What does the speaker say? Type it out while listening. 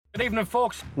Good evening,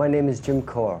 folks. My name is Jim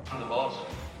Core. I'm the boss.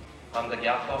 I'm the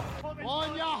gaffer.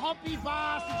 On your hoppy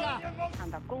bastard!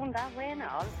 And they're going that way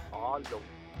now.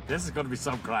 This is going to be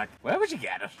some crack. Where would you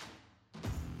get it?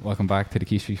 Welcome back to the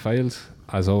Key Street Files.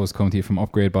 As always, coming to you from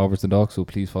Upgrade Bobbers and Duck, so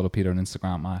please follow Peter on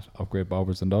Instagram at Upgrade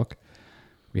Bobbers and Duck.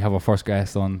 We have our first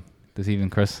guest on this evening,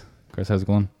 Chris. Chris, how's it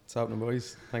going? What's happening,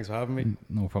 boys? Thanks for having me.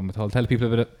 No problem at all. Tell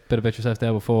people a bit about yourself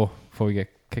there before we get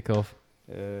kicked off.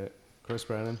 Chris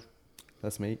Brennan,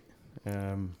 that's me.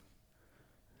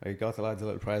 I got the lads a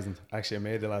little present. Actually, I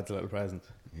made the lads a little present.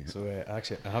 Yeah. So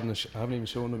actually, I haven't even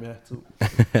shown them yet. So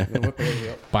I'm gonna whip it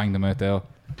up. Bang them out there.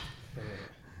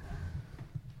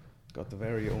 Got the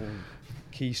very own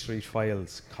Key Street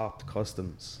Files Cop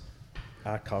Customs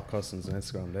at Cop Customs on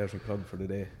Instagram. There's my plug for the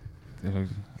day.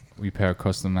 We pair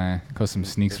custom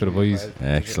sneaks for the boys.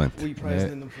 Excellent. We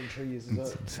present in them from trees as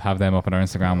well. Just have them up on our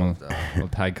Instagram. We'll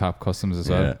tag Cop Customs as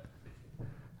well.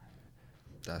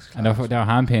 That's and they're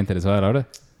hand painted as well, are they?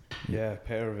 Yeah, a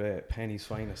pair of Penny's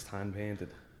finest hand painted.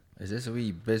 Is this a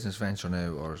wee business venture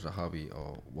now, or is it a hobby,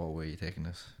 or what way are you taking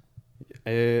this?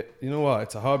 You know what?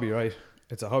 It's a hobby, right?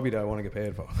 It's a hobby that I want to get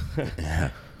paid for.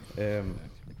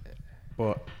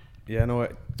 But yeah, no,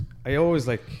 I always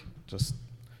like just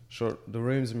the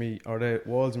rooms in me or the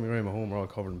walls in my room at home are all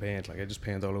covered in paint. Like I just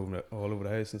paint all over the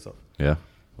house and stuff. Yeah.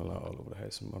 Well, not all over the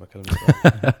house. I'm gonna kill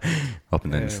myself. Up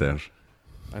and down the stairs.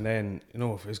 And then, you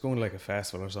know, if I was going to like a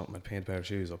festival or something, I'd paint a pair of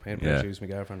shoes or paint a pair of shoes with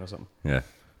my girlfriend or something. Yeah.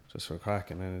 Just for a crack,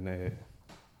 and then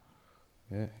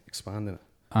expanding it.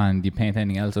 And do you paint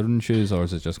anything else other than shoes, or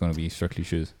is it just going to be strictly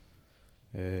shoes?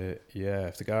 Yeah,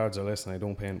 if the guards are listening, I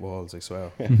don't paint walls, I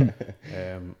swear.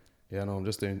 Yeah, no,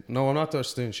 I'm not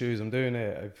just doing shoes. I'm doing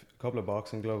I've a couple of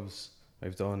boxing gloves.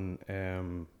 I've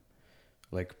done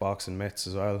like boxing mitts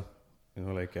as well. You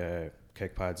know, like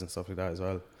kick pads and stuff like that as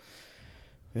well.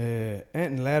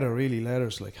 Anything leather, really.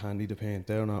 Leather's like handy to paint.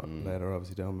 They're not leather,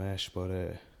 obviously, they're mesh, but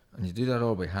and you do that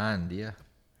all by hand, yeah?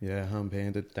 Yeah, hand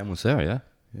painted. Them ones there, yeah?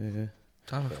 Yeah.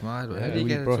 That looks mad. How do you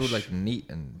get it so like neat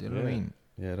and, do you know what I mean?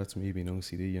 Yeah, that's me being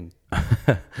OCD, and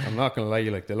I'm not gonna lie,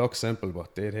 like they look simple,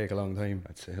 but they take a long time.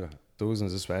 I'd say that. Those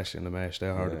ones, especially in the mesh,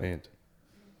 they're hard to paint.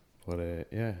 But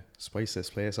yeah, spice this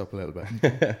place up a little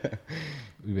bit.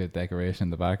 We have decoration in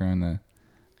the background there.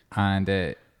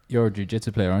 And you're a Jiu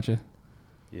Jitsu player, aren't you?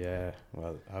 Yeah,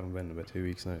 well, I haven't been in about 2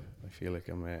 weeks now. I feel like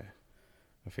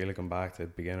I'm back to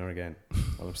beginner again.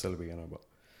 Well, I'm still a beginner, but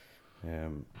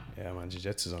yeah, man, Jiu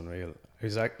Jitsu's unreal.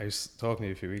 I was talking to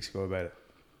you a few weeks ago about it.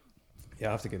 You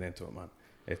have to get into it, man.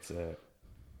 It's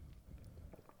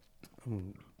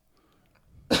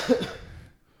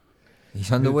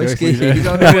He's on the whiskey. He's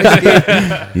on the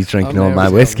whiskey. He's drinking all my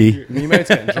whiskey. My mouth's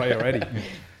getting dry already.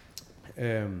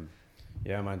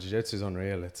 Yeah, man, Jiu Jitsu's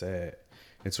unreal.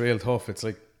 It's real tough. It's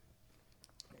like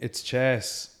it's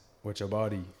chess with your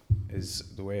body is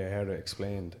the way I heard it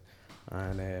explained,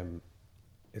 and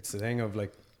it's the thing of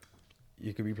like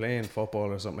you could be playing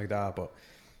football or something like that, but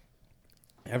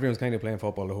everyone's kind of playing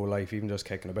football the whole life, even just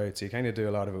kicking about. So you kind of do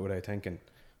a lot of it without thinking.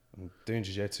 And doing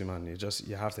jiu-jitsu, man,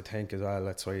 you have to think as well.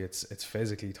 That's why it's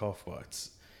physically tough, but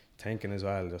it's thinking as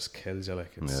well just kills you.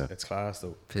 Like it's class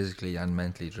though. Physically and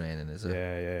mentally draining, is it?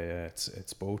 Yeah.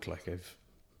 It's both. Like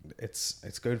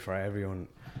it's good for everyone.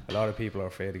 A lot of people are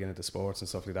afraid to get into sports and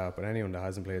stuff like that, but anyone that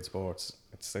hasn't played sports,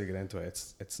 it's still get into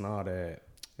it. It's not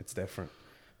it's different.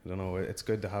 I don't know. It's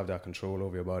good to have that control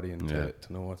over your body and to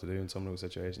know what to do in some of those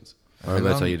situations.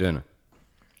 Whereabouts are you doing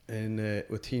it? In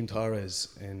with Team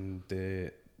Torres in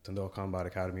the Dundalk Combat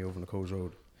Academy over on the Coast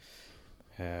Road.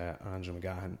 Andrew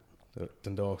McGahan, the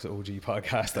Dundalk's OG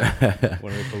podcaster,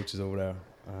 one of the coaches over there,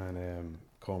 and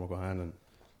Cormac O'Hanlon.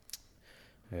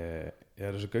 Yeah,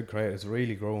 there's a good crowd. It's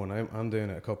really growing. I'm doing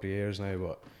it a couple of years now,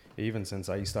 but even since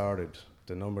I started,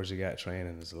 the numbers you get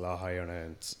training is a lot higher now.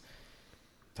 And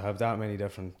to have that many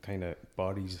different kind of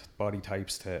body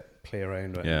types to play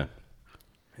around with. Yeah.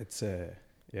 It's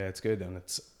good, and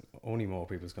it's only more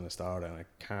people's going to start, and I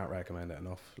can't recommend it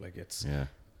enough. Like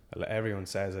everyone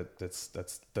says it.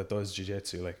 That does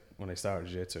jiu-jitsu. Like when I started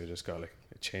jiu-jitsu, I just got like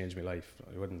it changed my life.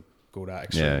 I wouldn't go that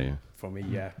extreme for me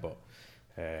yet, but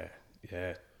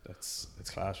it's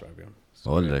class for everyone.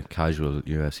 All the casual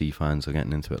UFC fans are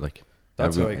getting into it. Like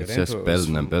that's how I got it's into just it.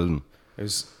 building and building. It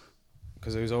was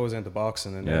because I was always into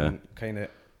boxing, and then kind of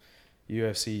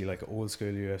UFC, like old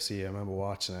school UFC. I remember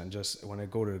watching it, and just when I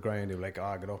go to the ground, they were like,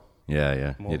 get up.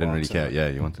 Yeah. You didn't really care. Yeah,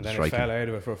 you wanted to strike. And then I fell out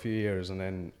of it for a few years, and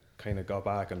then kind of got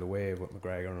back on the wave with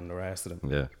McGregor and the rest of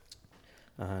them. Yeah.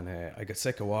 And I got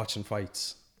sick of watching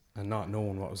fights and not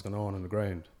knowing what was going on the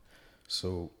ground.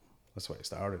 So that's why I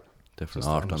started. Different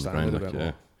art on the ground, like,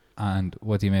 yeah. And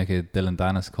what do you make of Dylan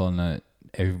Dennis calling it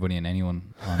everybody and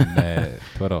anyone on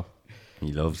Twitter.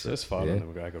 He loves He's it. just following the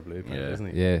McGregor blueprint, Yeah.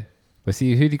 isn't he? Yeah. But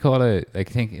see, who do you call it? Like,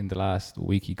 I think in the last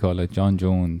week he called it John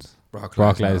Jones, Brock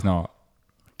Lesnar,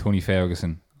 Tony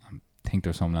Ferguson. I think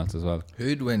there's someone else as well.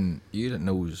 Who'd win? You that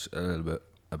knows a little bit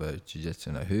about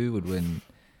jiu-jitsu now. Who would win?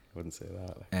 Wouldn't say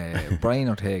that. Like. Brian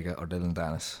Ortega or Dylan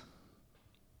Dennis?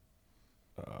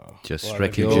 Well, Just if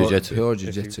strictly you- jiu-jitsu. Pure If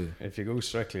jiu-jitsu. if you go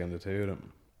strictly on the two of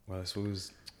them, well, I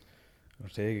suppose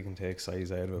Ortega can take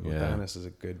size out of it, but Yeah. Dennis is a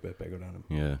good bit bigger than him.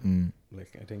 Yeah.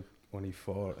 Like, I think when he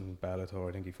fought in Bellator,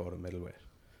 I think he fought at middleweight.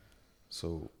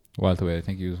 So, Welterweight, I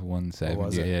think he was 170. Oh,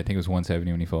 was it? Yeah, I think it was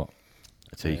 170 when he fought.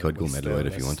 I'd say you could go but still, middleweight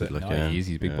if you that's wanted. still- Like, No, yeah. he's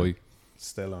a big yeah. boy.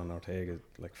 still on Ortega,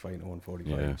 like fighting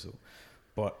 145. Yeah. So,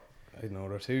 but I know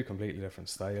they're two completely different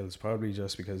styles. Probably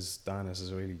just because Dennis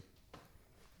is really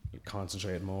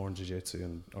concentrated more on jiu-jitsu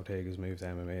and Ortega's moved to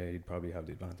MMA, he'd probably have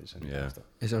the advantage. Yeah.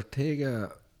 Is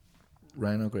Ortega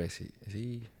Rhino Gracie? Is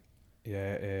he?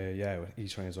 Yeah. He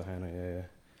trains with Hannah. Yeah.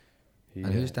 He,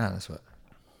 And who's Dennis with?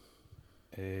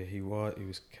 He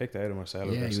was kicked out of Marcelo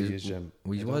Yeah, he Garcia's was. gym.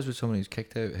 Well, he was with someone who's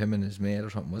kicked out. Him and his mate or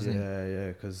something, wasn't he? Yeah,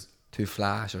 because Too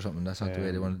flash or something. That's not the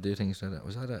way they want to do things.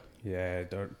 Was that it? yeah,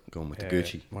 they're Going with the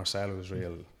Gucci. Marcelo was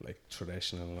real like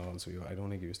traditional and all, so I don't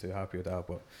think he was too happy with that.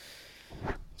 But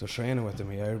they're training with the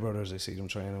Meow brothers. I see them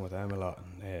training with them a lot,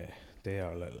 and they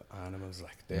are little animals.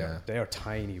 Like they are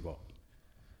tiny, but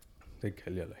they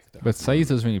kill you. Like But size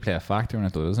doesn't really play a factor in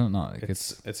it, though, doesn't it? Not like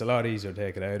it's a lot easier to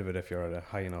take it out of it if you're at a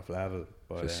high enough level.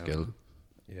 But Just skill.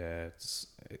 Yeah,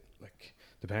 it like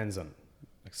depends on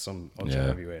like some ultra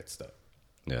heavyweights that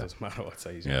doesn't matter what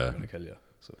size you're going to kill you.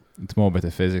 So it's more about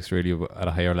the physics, really, at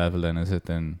a higher level, then, is it,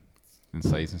 than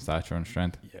size and stature and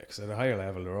strength? yeah, because at a higher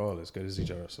level they're all as good as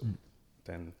each other. So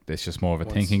then It's just more of a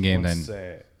thinking game once,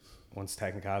 than once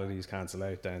technicalities cancel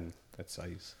out, then it's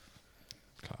size.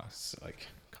 class. It's like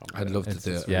I'd love to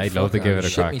do it. Yeah, I'd love to give it a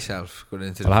Shit crack. myself going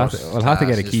into We'll the have to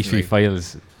get a class, Key just Street like,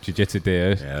 Files Jiu-Jitsu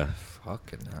day out. Yeah.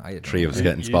 Fucking I had Three of us You-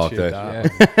 getting you sparked shoot out.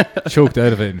 that. Choked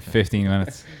out of it in 15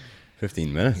 minutes.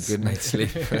 15 minutes. Oh, Good night's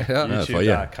sleep. You Yeah, shoot for you.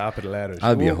 that, capital letters.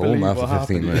 I'll You be at won't home believe after what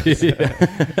 15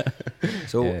 happened.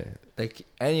 minutes. So, Yeah. like,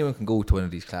 anyone can go to one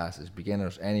of these classes,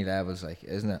 beginners, any levels, like,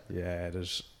 isn't it? Yeah, They're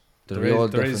there all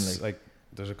is, there different, is like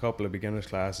there's a couple of beginners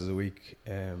classes a week,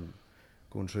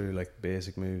 going through like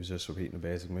basic moves, just repeating the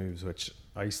basic moves, which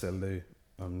I still do.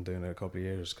 I'm doing it a couple of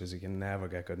years because you can never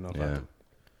get good enough at them.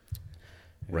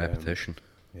 Repetition.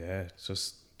 Yeah, it's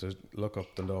just look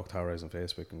up Dundalk Towers on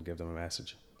Facebook and give them a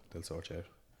message. They'll sort you out.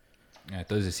 Yeah, it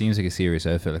does. It seems like a serious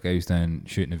outfit. Like, I was down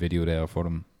shooting a video there for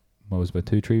them, what was it, about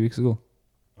 2-3 weeks ago?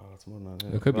 Oh, it's more than that.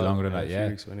 Yeah. It could be longer than that, a few yeah.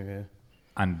 weeks anyway.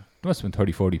 And there must have been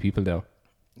 30-40 people there.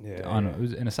 Yeah, It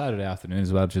was in a Saturday afternoon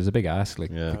as well, which is a big ask. Like,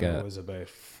 Yeah. to get, it was about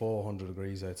 400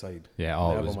 degrees outside. yeah,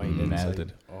 oh, it Never was mind inside.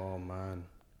 melted. Oh man,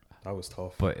 that was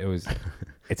tough. But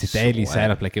it's a deadly So,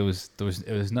 setup. Like, it was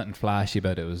nothing flashy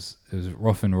about it. It was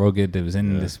rough and rugged. It was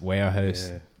in this warehouse.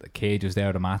 Yeah. The cage was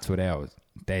there. The mats were there. It was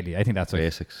deadly. I think that's like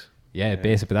Basics.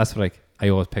 basic. But that's what like I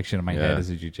always pictured in my Yeah. head as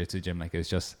a jiu-jitsu gym. Like, it's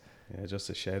just just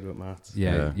a shed with mats.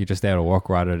 you're just there to work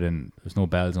rather than there's no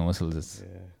bells and whistles. It's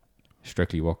Yeah.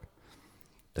 strictly work.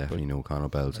 Definitely no Conor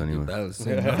bells anyway. Bells.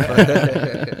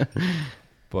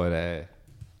 But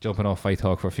jumping off fight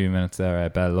talk for a few minutes there.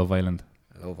 Bell Love Island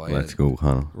Let's go,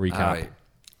 Conor. recap. Alright.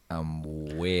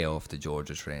 I'm way off the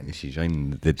Georgia train. She's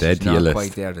I'm the dead She's to your not list.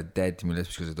 quite there, the dead to my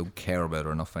list, because I don't care about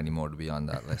her enough anymore to be on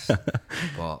that list.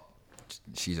 But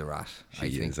she's a rat. I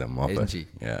She think, is a muppet. isn't she?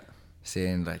 Yeah.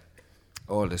 Saying like,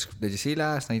 all this. Did you see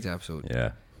last night's episode?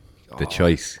 Yeah. The Oh.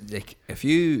 choice.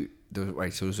 Mm-hmm.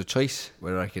 Like, so there was a choice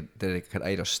where I could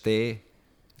either stay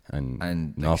And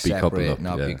and not like, be coupled separate, up.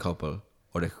 not yeah. be a couple,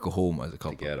 or they could go home as a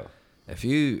couple. Together. If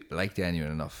you liked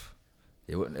anyone enough,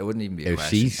 it wouldn't even be a If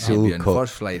question. she's You'd so be on the cut-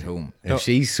 first flight home. If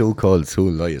she's so called so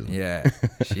loyal. Yeah,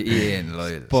 she ain't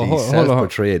loyal. But She's hold on.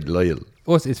 self-portrayed loyal.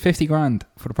 Oh, it's 50 grand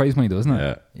for the prize money, though, isn't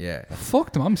it? Yeah. Yeah,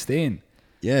 Fuck them, I'm staying.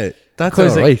 Yeah, that's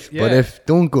 'Cause, like, alright. yeah. But if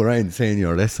don't go around saying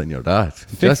you're this and you're that.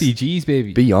 50 Just G's,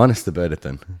 baby. be honest about it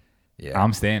then. yeah.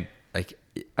 I'm staying. Like,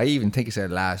 I even think I said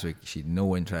last week she'd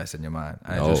no interest in your man,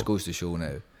 and No. it just goes to show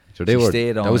now. So they She were.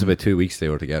 stayed That was on- about 2 weeks they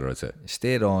were together. I'd say.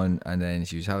 Stayed on, and then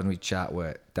she was having a wee chat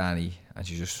with Danny, and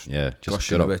she just Yeah, just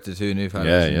gushing got up. about the two new fellas.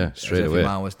 Yeah, and yeah, as straight if away. Your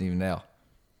man wasn't even there.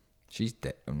 She's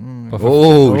dead. But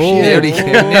Oh, Nearly, shit!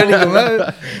 nearly come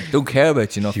out. Don't care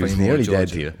about you enough She was anymore, nearly dead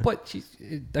Georgia. to you. But she's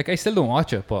like, I still don't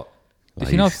watch it, but is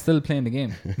she Lies. not still playing the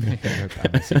game?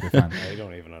 I'm a secret fan. I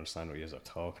don't even understand what you're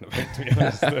talking about, to be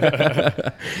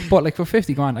honest. But like, for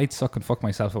 50 grand, I'd suck and fuck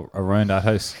myself around that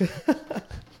house.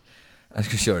 That's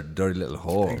because you're a dirty little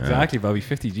whore. Exactly, Bobby.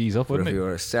 50 G's up, But wouldn't if it? you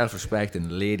were a self-respecting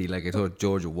lady like I thought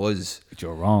Georgia was,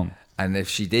 You're wrong. and if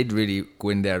she did really go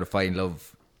in there to find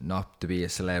love, not to be a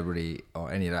celebrity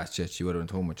or any of that shit, she would have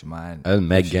been home with your man.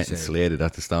 Meg She getting said- slated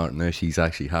at the start. Now she's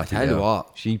actually happy. I tell you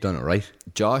what. She done it right.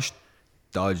 Josh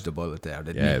dodged the bullet there,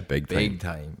 didn't Yeah, he? big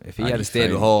time. If he And had he's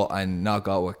stayed with fine. her and not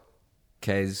got with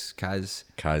Kaz,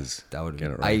 Get that would have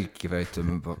been. it right. I'll give out to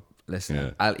him, but listen,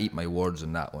 Yeah. I'll eat my words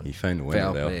on that one. He found a winner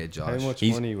Fair there. play, Josh. How much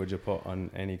money would you put on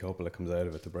any couple that comes out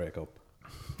of it to break up?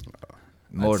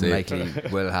 More than That's likely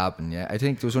will happen, yeah. I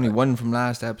think there was only one from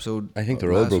last episode. I think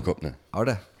they're all broke up now. Are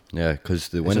they? Yeah, because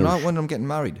the Is winner. there not one of them getting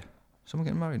married? Someone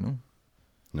getting married, no?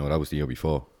 No, that was the year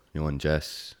before. You won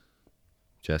Jessica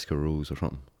Rose or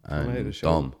something. Someone had a And show.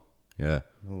 Dom. Yeah.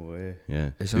 No way.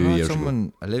 Yeah. Is 2 there not years ago.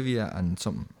 someone, Olivia and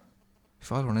something?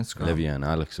 Follow her on Instagram. Olivia and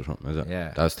Alex or something, is it? Yeah.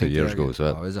 That was I 2 think years they're ago as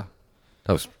getting- well. Oh, is it?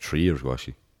 That was 3 years ago,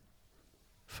 actually.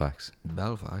 Facts.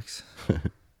 Belfax.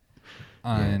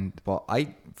 And But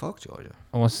fuck Georgia.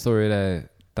 what's the story of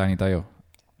Danny Dio?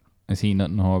 Is he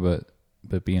nothing more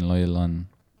but being loyal on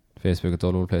Facebook? It's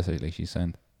all over the place, like she's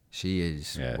saying. She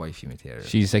is Yeah. wifey material.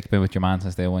 She's like been with your man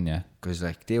since day one, yeah. Because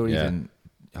like they were Yeah. even,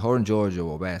 her and Georgia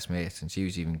were best mates, and she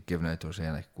was even giving out to her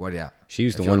saying like, "What are you?" She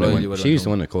was If the you're one loyal, that you went, would she was have the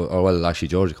one that called, oh well, actually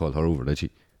Georgia called her over, did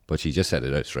she? But she just said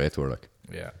it out straight to her, like.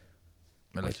 Yeah.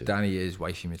 But like That's it. Danny is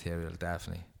wifey material,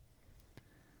 definitely.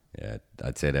 Yeah,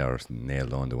 I'd say they are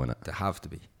nailed on to win it. They have to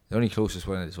be. The only closest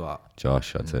one is what?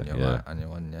 Josh, I'd say, Your yeah. man and your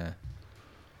one, yeah.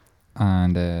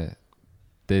 And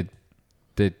did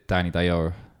Danny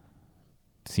Dio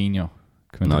Senior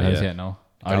come into Not the house yet. yet? No.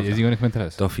 Or is he going to come into the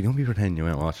house? Duffy, don't be pretending you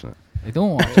weren't watching it. I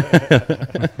don't watch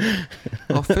it.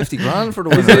 Oh, 50 grand for the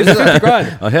one. Is it 50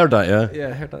 grand? I heard that, yeah. Yeah,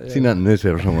 I heard that. Seen that in the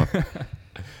newspaper somewhere.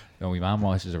 No, my mum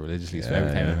watches it religiously, so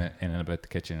every time I'm in and about the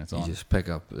kitchen, it's You on. just pick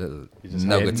up little just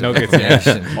nuggets, nuggets, of yeah.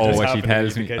 information. Oh, Just what she happen to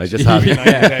tells be me. in the I kitchen. just have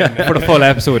Yeah, for the full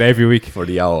episode every week. for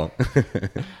the hour.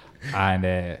 And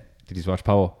did you watch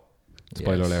Power?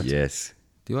 Spoiler Yes. alert. Yes.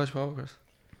 Do you watch Power, Chris?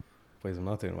 Boys, I'm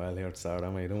not doing well here at the start,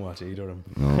 am I? I don't watch either of them.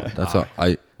 No, that's all.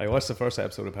 I watched the first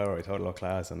episode of Power. I thought it looked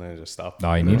class, and then I just stopped. No,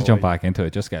 you I need don't to know jump why. back into it.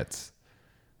 It just gets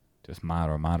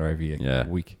madder and madder every Yeah.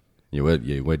 week. you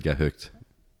would get hooked.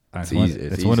 And It's it's, one, easy-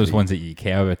 it's it's one of those easily- ones that you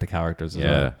care about the characters as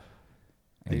Yeah.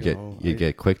 well. You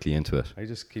get quickly into it. I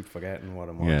just keep forgetting what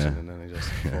I'm Yeah. watching, and then I just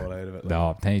fall out of it. No,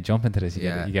 I'm telling you, jump into this.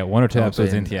 Yeah. You get one or two Jump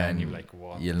episodes in into you and and you're like,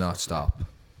 what? You'll not stop.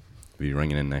 Be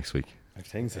ringing in next week. I have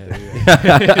things to do. I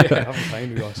haven't time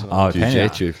to be watching Oh, it. Jiu Jitsu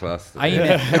Jiu-Jitsu class.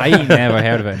 I never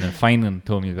heard of it, and then Finan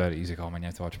told me about it. He's like, "Oh man, you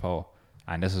have to watch Power,"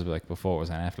 and this was like before it was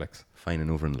on Netflix. Finding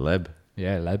over in the lab.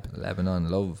 Yeah, Leb. Lebanon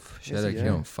love. Shit, Is I he? can't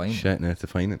Yeah. find it. Shouting out to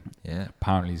find it. Yeah.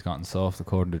 Apparently, he's gotten soft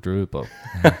according to Drew, but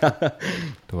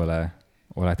we'll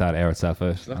let that air itself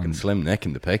out. Looking And slim neck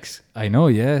in the pics. I know,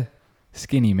 yeah,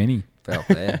 skinny mini, Fair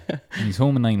play. and he's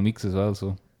home in 9 weeks as well.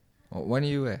 So, When are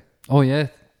you oh yeah,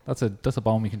 that's a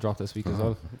bomb we can drop this week as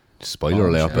well. Spoiler Oh,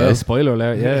 alert, shit. Bill. Yeah, spoiler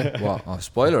alert. Yeah, What? Oh,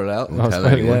 spoiler alert. Oh, Tell spoiler,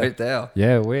 anyone yeah. right there.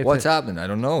 yeah. Wait, What's happening? I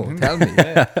don't know. Tell me.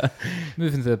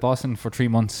 moving to Boston for 3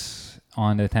 months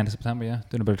on the 10th of September. Yeah,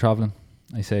 doing a bit of traveling.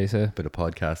 I say. Bit of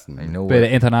podcasting. I know. Bit what-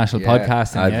 of international yeah,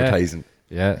 podcasting. Advertising.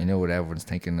 Yeah. I know what everyone's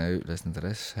thinking now. Listen to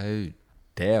this. How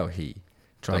dare he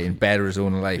try and better his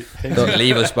own life? Don't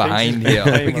leave us behind here.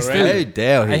 We can still- How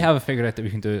dare he? I have figured out that we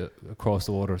can do it across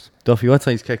the waters. Duffy, what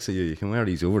size kicks are you? You can wear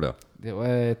these over there.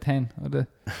 Yeah, 10.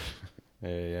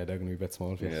 Yeah, they're going to be a bit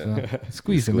small for you. Yeah. So,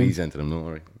 squeeze them Squeeze in. into them, don't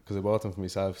worry. Because I bought them for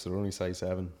myself, so they're only size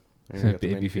 7. I only got the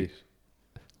Baby mini feet.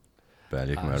 Well,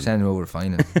 you can wear them. Send him over to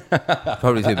Finan.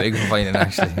 Probably too big for Finan,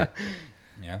 actually.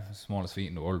 Yeah, smallest feet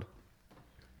in the world.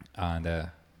 And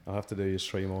I'll have to do is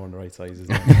 3 more in the right sizes.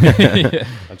 yeah.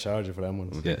 I'll charge you for them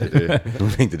ones. Yeah, don't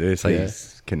think to do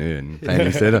size canoe and penny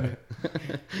instead of.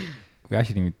 we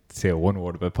actually didn't even say one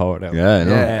word about Power now. Yeah, I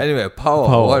know. Yeah. Anyway, Power.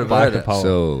 Power, What back about to it? Power.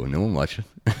 So, no one watch it.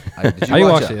 Did you I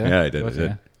watch watched it? it. Yeah, I did, Watched I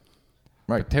did. it,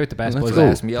 Right. Tell you what the best Let's buzz go.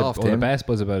 is. Ask me off, the Tim. best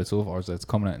buzz about it so far is that it's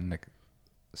coming out in like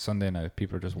Sunday now.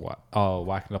 People are just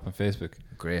whacking up on Facebook.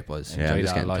 Great buzz. Yeah, I'm Enjoy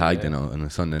just that getting a lot, tagged yeah. on a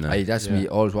Sunday night. That's Yeah. me.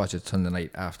 Always watch it Sunday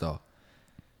night after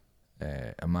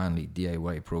a manly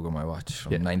DIY program I watch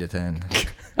from 9 to 10.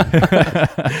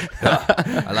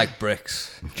 I like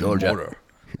bricks. Georgia. Mortar.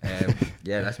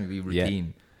 Yeah, that's my wee Yeah.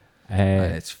 routine.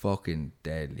 And Uh, it's fucking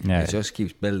deadly. Yeah. It just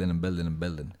keeps building and building and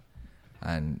building.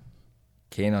 And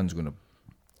Kanon's going to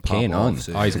pop Kanon? off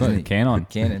soon, Oh, he's isn't going he? Kanon.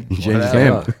 Kanon. He changed his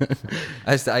Whatever. name.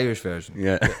 That's the Irish version.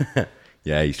 Yeah.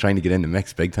 Yeah, he's trying to get in the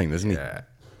mix big time, isn't he? Yeah.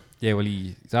 yeah, well,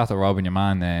 he's after robbing your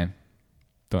man.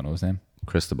 Don't know his name.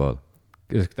 Cristobal.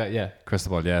 Yeah,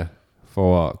 Cristobal. Yeah,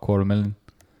 for what, $250,000.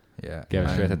 Yeah. Gave it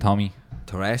straight to And Tommy.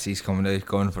 Teresi's coming out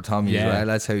going for Tommy as well.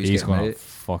 That's how he's going to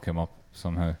fuck him up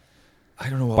somehow. I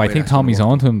don't know what. But I think Tommy's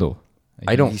on to him though.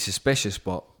 He's suspicious,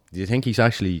 but do you think he's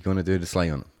actually going to do the sly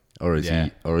on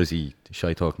it, or is he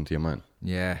shy talking to your man?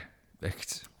 Yeah,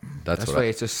 that's what why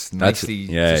it's just nicely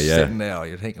sitting there.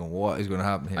 You're thinking, what is going to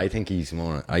happen here? I think he's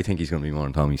going to be more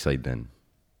on Tommy's side then.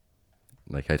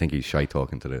 Like, I think he's shy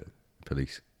talking to the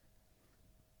police.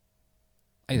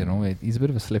 I don't know. He's a bit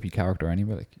of a slippy character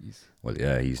anyway. Like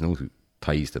he's no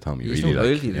ties to Tommy. He's really, no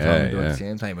loyalty to Tommy, but at the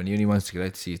same time, and he only wants to get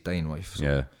out to see his dying wife. So.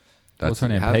 Yeah. What's her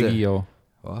name? Peggy or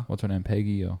what? What's her name?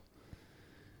 Peggy or?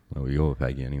 Well, we go with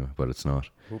Peggy anyway, but it's not.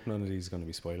 Hope none of these are going to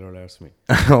be spoiler alerts for me.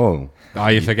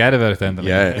 You forget about it then.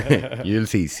 Yeah, you'll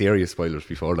see serious spoilers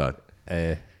before that.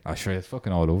 I'm sure it's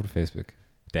fucking all over the Facebook.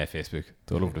 Facebook.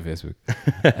 It's all over the Facebook.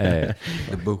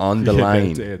 The book. On the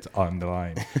line. It's on the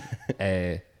line.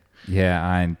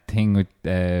 And thing with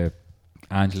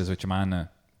Angela's with your man now.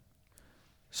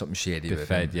 Something shady The about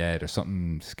Fed, him. yeah, there's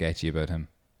something sketchy about him.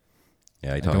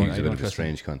 Yeah, I thought he was a bit of a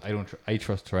strange cunt. I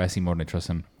trust Teresi more than I trust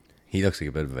him. He looks like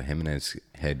a bit of a Jimenez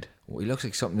head. Well, he looks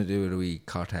like something to do with a wee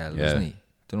cartel, doesn't he?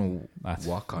 Don't know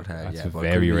what cartel. That's but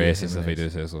very racist if I do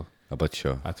say so. But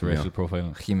sure. That's racial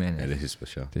profiling. Jimenez. It is for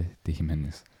sure. The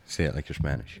Jimenez. Say it like you're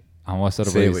Spanish. And what's that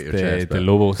Say about it with your chest, the bro.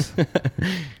 Lobos?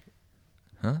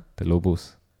 Huh? The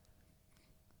Lobos.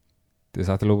 Is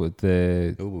that the Lobos?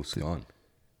 The Lobo's gone.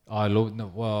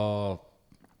 no, well,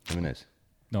 Jimenez.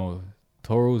 no,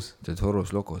 Toros. The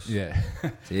Toros Locos. Yeah.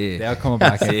 Sí. They're coming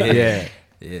back. Yeah.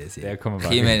 Yes, They're coming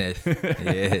back. Jimenez.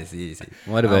 Yes, yes.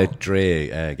 What about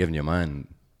Dre giving your man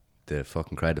the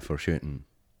fucking credit for shooting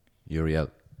Uriel?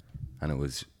 And it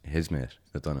was his mate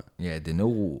that done it. Yeah, they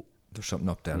know there's something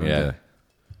up there. Yeah.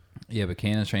 Yeah, but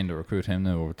Kanan's trying to recruit him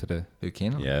now over to the... Who,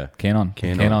 Kanan? Yeah.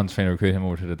 Kanan's trying to recruit him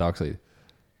over to the dark side.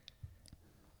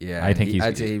 Yeah, I think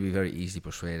I'd say he'd be very easily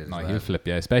persuaded. No, as well. he'll flip,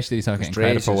 yeah. Especially he's not getting Dre's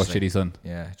credit for what just shit he's done.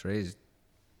 Yeah, Dre's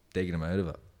digging him out of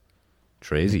it.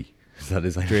 Tracy. Is that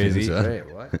his name? Tracy. Dre,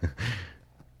 what?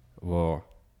 Whoa.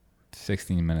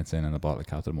 16 minutes in and the bottle of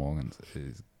Captain Morgan's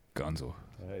is gonzo.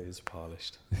 That is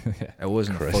polished. It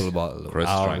wasn't a full bottle. Chris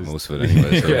Oh, drank most of it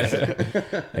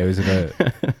anyway. It was about...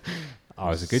 it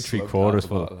was a good 3/4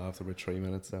 full. Bottle after about 3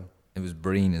 minutes though. It was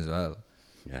Breen as well.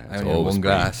 Yeah, I it's only had always one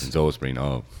glass. It's always been,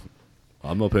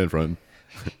 I'm not paying for him.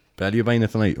 Bet you buying it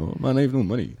tonight? Oh man, I have no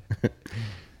money.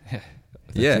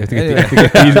 Yeah, have to get- anyway. have to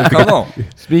get these- Come on.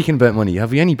 Speaking about money,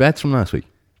 have we any bets from last week?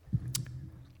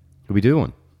 Did we do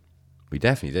one? We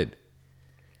definitely did.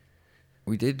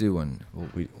 We did do one.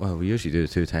 We usually do the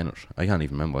 2 tenors. I can't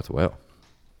even remember what to wear.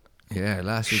 Yeah,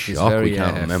 last week is Shock, very we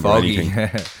can't remember foggy.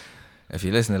 anything. If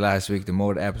you listen to last week, the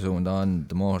more the episode went on,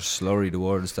 the more slurry the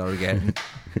words started getting.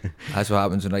 That's what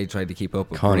happens when I tried to keep up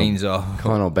with Greens off.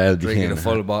 Conor Bell drinking became a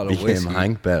full bottle of became whiskey.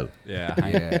 Hank Bell. Yeah,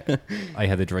 I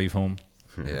had to drive home.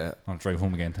 yeah, I'll drive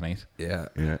home again tonight. yeah.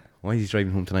 Yeah. Why is he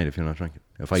driving home tonight if you're not drinking?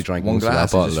 If I drank One most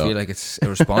glass, of I that just bottle, feel like it's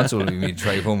irresponsible of me to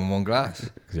drive home in one glass.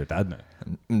 Because you're dad now.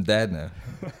 I'm dead now.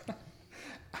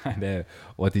 And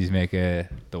what did you make the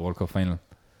World Cup final?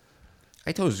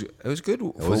 I thought it was good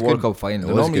for was a World good. Cup final. It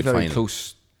They're was a normally good very final.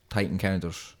 close, tight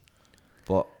encounters.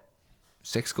 But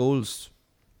 6 goals,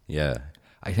 yeah,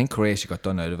 I think Croatia got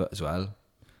done out of it as well.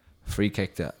 Free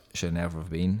kick that should never have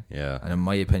been. yeah. And in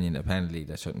my opinion, a penalty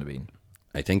that shouldn't have been.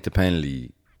 I think the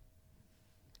penalty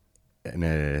in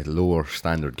a lower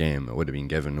standard game it would have been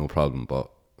given no problem, but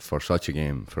for such a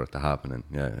game for it to happen, and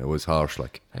yeah, it was harsh.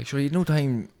 Like, Actually, no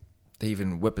time to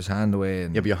even whip his hand away.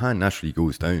 And yeah, but your hand naturally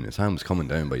goes down. His hand was coming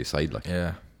down by your side, like,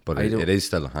 yeah. but I it don't- is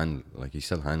still a hand. Like, he's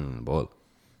still handling the ball,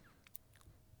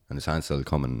 and his hand's still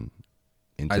coming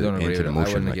into I don't agree into with the it. I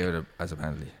motion. wouldn't Like, give it as a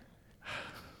penalty.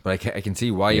 But I can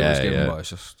see why it Yeah, was given, yeah. but it's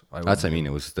just... that's what I mean.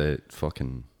 It was the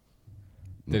fucking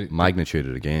Did it- magnitude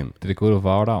of the game. Did it go to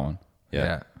VAR, that one?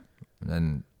 Yeah. And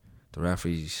then the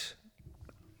referees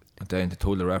went down to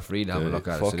told the referee to have a look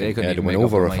at it. So they couldn't they even went make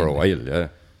up over their it for a mind. while. Yeah,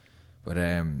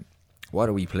 But what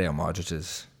a wee player Modric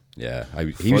is. yeah. He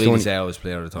was Fully the only, deserved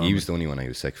player of the tournament. he was the only one I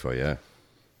was sick for. Yeah,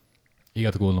 He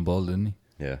got the golden ball, didn't he?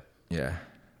 yeah. Yeah.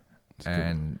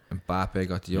 And Mbappe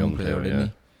got the young player, didn't yeah.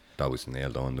 he? That was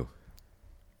nailed on though.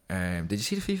 Did you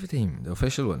see the FIFA team, the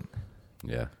official one?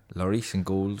 Yeah, Lloris in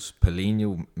goals,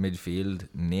 Paulinho midfield,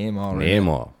 Neymar.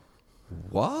 Neymar.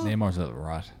 What? Neymar's a little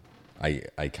rat.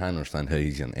 I can't understand how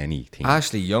he's on any team.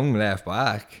 Ashley Young left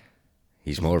back.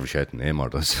 He's more of a shit than Neymar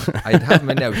does. I'd have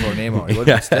him in there before Neymar. He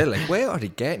wouldn't still like. Where are they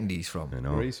getting these from? I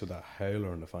know. Reese with that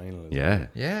howler in the final. as Yeah, well.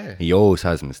 Yeah. he always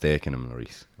has a mistake in him,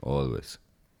 Lloris. Always.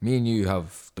 Me and you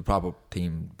have the proper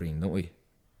team, Breen, don't we?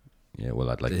 Yeah, well,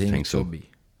 I'd like the to thing think it so. should be.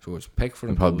 So it's Pickford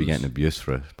I'd and probably be goals. getting abused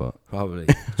for it, but Probably.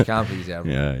 You can't please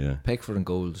everyone. yeah. Pickford and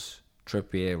goals,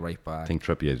 Trippier right back. I think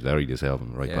Trippier is very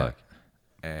deserving right back.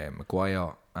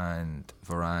 Maguire and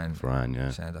Varane, yeah.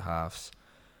 centre halves.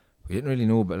 We didn't really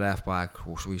know about left back,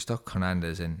 so we stuck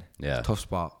Hernandez in. Yeah. Tough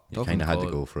spot. You kind of had to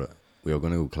go for it. We were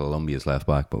going to go Colombia's left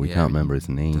back, but we can't remember his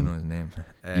name. Don't know his name.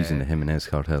 He's in the Jimenez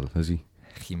cartel, is he?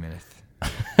 Jimenez.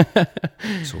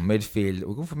 So midfield,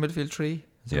 we're going for midfield 3.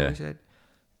 Is that what we said?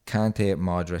 Kante,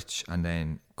 Modric, and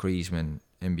then Griezmann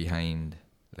in behind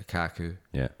Lukaku.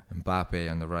 Yeah. Mbappe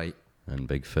on the right. And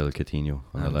big Phil Coutinho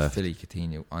on the and left. Philly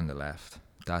Coutinho on the left.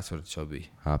 That's what it should be.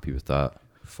 Happy with that.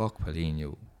 Fuck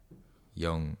Paulinho,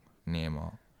 Young,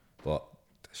 Neymar. But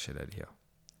the shit out of here.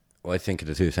 What I think of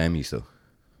the two semis though.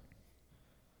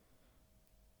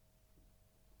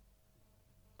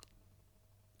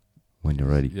 When you're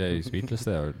ready. Yeah, you're speechless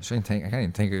there. I can't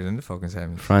even think of it in the fucking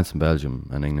semis. France and Belgium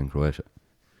and England, Croatia.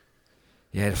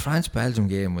 Yeah, the France-Belgium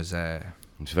game was it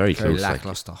was very close.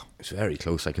 lackluster. It was very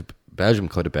close. Belgium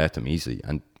could have bet them easily,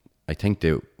 and I think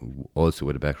they also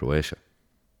would have bet Croatia.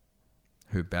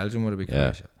 Who, Belgium would have been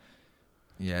Croatia?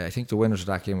 Yeah, I think the winners of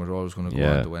that game were always going to go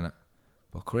on to win it.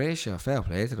 But Croatia, fair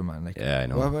play to them, man. I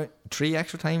know. What about 3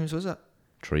 extra times, was it?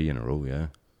 3 in a row, yeah.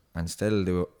 And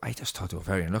still, I just thought they were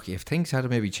very unlucky. If things had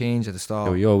maybe changed at the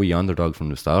start. They were wee underdog from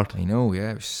the start. I know,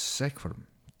 yeah. It was sick for them.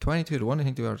 22-1, I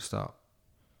think they were at the start.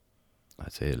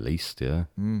 I'd say at least, yeah.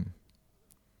 Didn't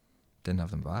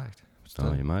have them backed.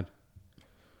 Oh, you mad?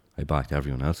 I backed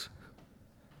everyone else.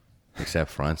 Except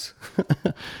France.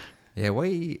 Yeah,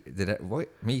 why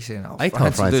me saying, I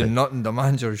France thought is doing nothing, the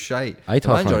manager's shite. The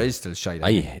manager is still shite.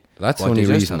 That's the only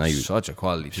reason such a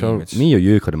quality team. Me or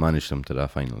you could have managed them to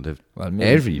that final. Well,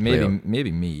 maybe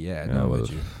me, yeah. Yeah, well,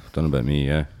 don't know about me,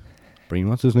 yeah. Breen,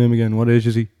 what's his name again? What age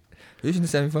is he? Who's in the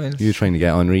semi-finals? You're trying to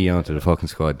get Henri onto the fucking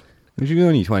squad. He's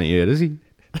only 28, is he?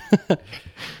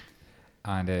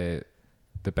 And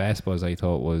the best buzz I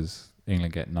thought was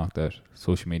England getting knocked out.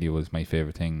 Social media was my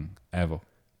favourite thing ever.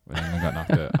 When England got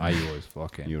knocked out, I was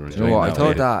fucking. You know what? I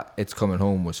thought that It's Coming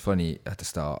Home was funny at the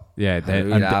start. Yeah,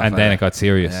 and then it got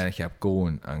serious. And then it kept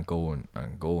going and going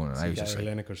and going. And I was just Gary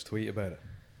Lineker's tweet about it.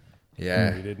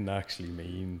 Yeah. He didn't actually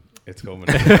mean it's coming.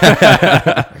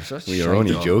 We were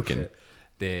only joking.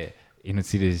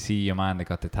 See your man that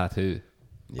got the tattoo.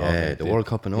 Yeah, the World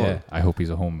Cup and all. Yeah, I hope he's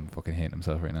at home fucking hating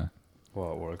himself right now.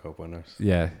 What, World Cup winners?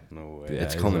 Yeah. No way. Yeah,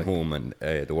 it's coming home and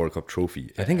the World Cup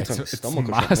trophy. I think it's on his stomach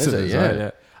or massive, something, is it?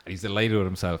 Yeah. He's delighted with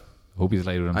himself. Hope he's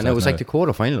delighted with himself. And it was now. like the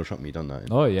quarter-final or something he done that in.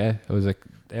 Oh yeah, it was like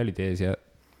early days, yeah.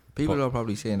 People are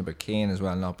probably saying about Kane as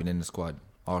well not being in the squad.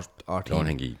 Or team. Don't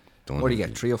think he... What do you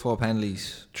get, 3 or 4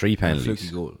 penalties? 3 penalties.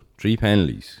 Fluky goal. 3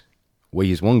 penalties. Well,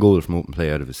 he's 1 goal from open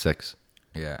play out of his 6.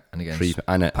 Yeah, and against 3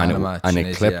 and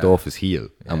it clipped off his heel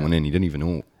and went in. He didn't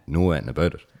even know anything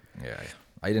about it. Yeah.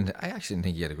 I actually didn't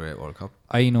think he had a great World Cup.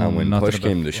 I know. And when push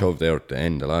came to shove there at the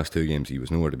end, the last 2 games, he was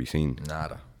nowhere to be seen.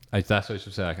 Nada. That's what I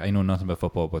should say. Like, I know nothing about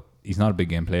football, but he's not a big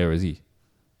game player, is he?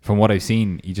 From what I've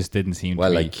seen, he just didn't seem to be.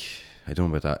 Like, I don't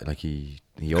know about that. Like, he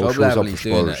always shows up for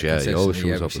Spurs. Yeah, he always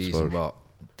shows up for Spurs. But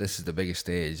this is the biggest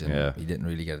stage, and he didn't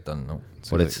really get it done, no.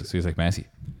 So he's like Messi.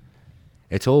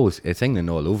 It's England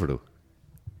all over, though.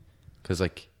 Because,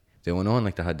 like, they went on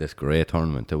like they had this great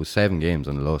tournament. There was 7 games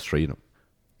and they lost 3 of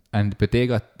them. But they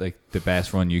got like the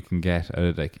best run you can get out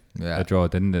of like a draw,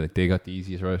 didn't they? Like, they got the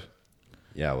easiest route.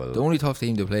 Yeah, well, the only tough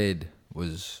team they played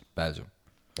was Belgium.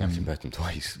 Belgium bet them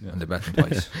twice, and they bet them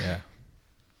twice. Yeah,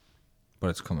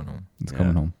 but it's coming home. It's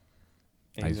coming home.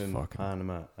 England,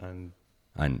 Panama,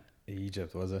 and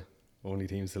Egypt, was it? Only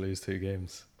teams to lose 2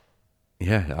 games.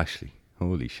 Yeah, actually,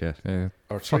 holy shit.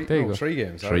 Or 3 games.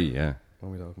 3, yeah. What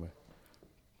are we talking about?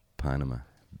 Panama,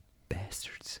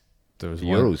 bastards. The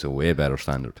Euro's a way better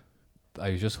standard.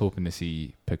 I was just hoping to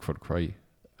see Pickford cry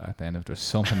at the end. If there's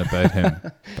something about him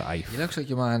that he looks like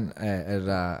your man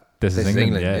at This is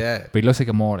England, yeah. But he looks like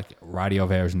a more like radio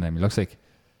version of him. He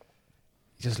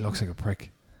just looks like a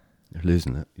prick. You're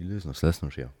losing us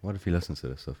listeners here. What if he listens to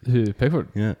this stuff? Pickford?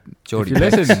 Yeah. Jody, if you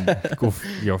listen,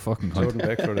 you're fucking Jordan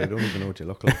Pickford, I don't even know what you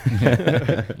look like. He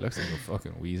looks like a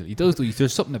fucking weasel. He does,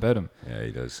 there's something about him. Yeah,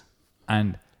 he does.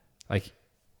 And like,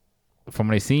 from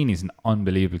what I've seen, he's an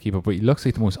unbelievable keeper, but he looks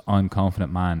like the most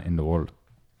unconfident man in the world.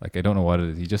 Like, I don't know what it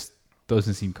is. He just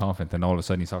doesn't seem confident, and all of a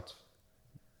sudden he starts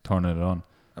turning it on.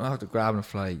 I'm out to grabbing a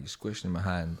fly, squishing in my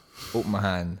hand, open my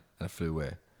hand, and it flew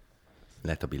away.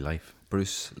 Let there be life.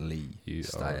 Bruce Lee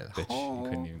style. Bitch. You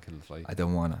couldn't even kill the fly. I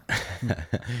don't wanna.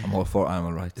 I'm all for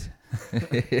animal rights.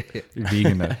 You're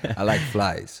vegan now. I like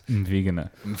flies. Vegan now.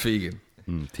 I'm vegan.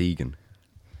 Tegan.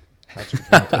 Catch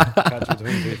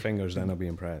between 2 fingers, then I'll be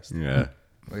impressed. Yeah.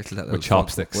 Wait till that with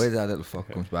chopsticks. Wait till that little fuck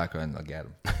comes back around and I'll get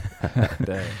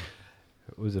him.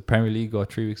 Was the Premier League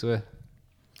got 3 weeks away?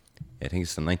 I think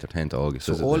it's the 9th or 10th of August.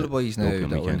 So all the boys now that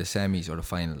were in the semis or the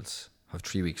finals have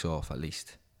 3 weeks off at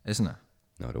least, isn't it?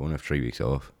 No, they won't have 3 weeks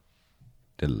off.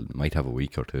 They might have a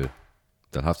week or two.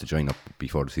 They'll have to join up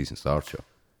before the season starts.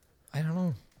 I don't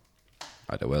know.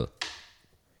 They will.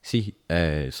 See,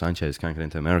 Sanchez can't get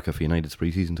into America for United's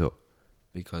pre-season tour.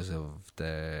 Because of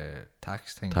the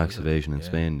tax thing. Tax evasion in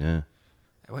Spain, yeah.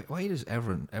 Why does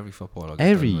every footballer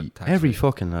every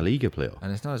fucking La Liga player?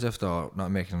 And it's not as if they're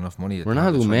not making enough money.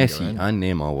 Ronaldo, Messi and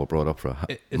Neymar were brought up for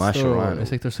Mascherano.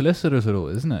 It's like their solicitors, though,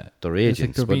 isn't it? Their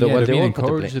agents. Like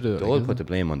they all put the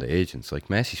blame on the agents. Like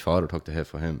Messi's father took the hit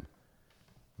for him.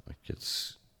 Like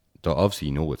they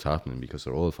obviously know what's happening because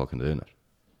they're all fucking doing it.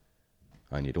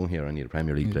 And you don't hear any of the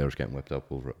Premier League players getting whipped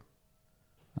up over it.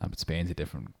 But Spain's a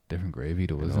different gravy,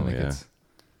 though, isn't it? Like it's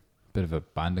a bit of a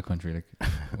bandit country, like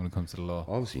when it comes to the law.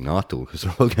 Obviously not, though, because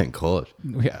they're all getting caught.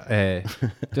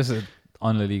 Just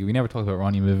on La Liga, we never talked about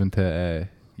Ronnie moving to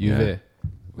Juve.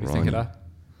 What do you think of that?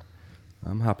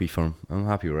 I'm happy for him. I'm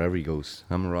happy wherever he goes.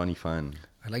 I'm a Ronnie fan.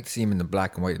 I'd like to see him in the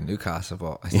black and white in Newcastle,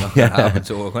 but it's not going to happen,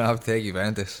 so we're going to have to take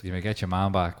Juventus. You may get your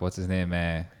man back. What's his name?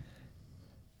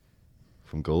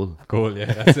 From goal, yeah,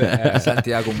 that's it.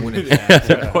 Santiago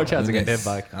Muniz. Poor chance to get him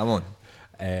back. Come on.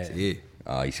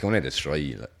 He's going to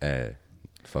destroy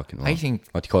fucking. I think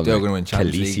what do you call they're going to win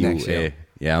Champions League next year.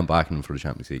 Yeah, I'm backing him for the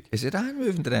Champions League. Is it Dan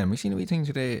moving to them? We seen a wee thing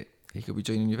today. He could be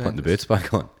joining Juventus. Putting the boots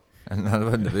back on. And not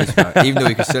putting the boots back, even though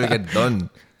he could still get it done.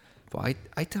 But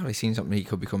I thought I seen something he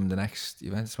could become the next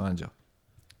Juventus manager.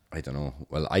 I don't know.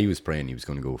 Well, I was praying he was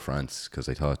going to go France because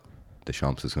I thought the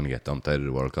Champs was going to get dumped out of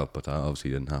the World Cup, but that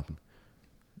obviously didn't happen.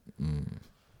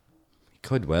 He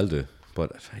could well do,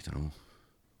 but I don't know.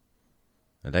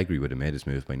 Allegri would have made his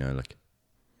move by now. Like,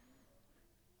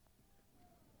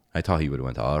 I thought he would have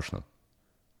went to Arsenal,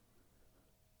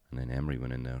 and then Emery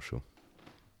went in there. So,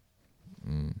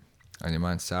 and your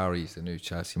man Sarri's the new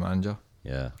Chelsea manager.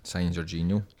 Yeah, signs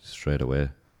Jorginho straight away.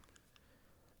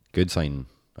 Good sign,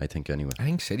 I think. Anyway, I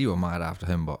think City were mad after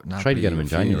him, but tried to get him in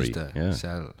January.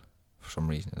 Sell for some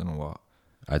reason. I don't know what.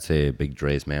 I'd say Big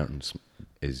Dre's Mertens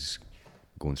is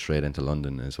going straight into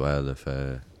London as well if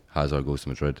Hazard goes to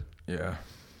Madrid. Yeah.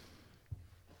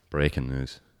 Breaking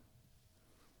news.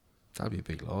 That'd be a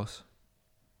big loss.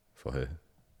 For who?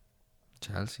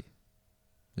 Chelsea.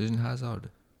 Isn't Hazard?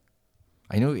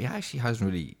 I know he actually hasn't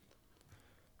really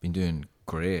been doing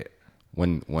great.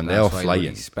 When they are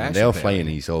flying,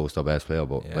 he's always the best player.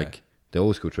 But like they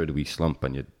always go through the wee slump,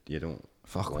 and you don't.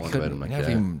 Fuck, we never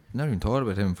even thought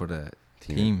about him for the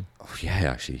team. Oh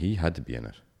yeah, actually, he had to be in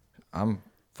it. I'm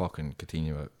fucking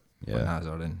continuing with putting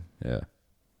Hazard in. Yeah,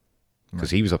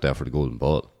 because he was up there for the golden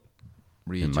ball.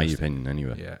 In my opinion,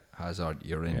 anyway. Yeah, Hazard,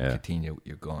 you're in. Coutinho,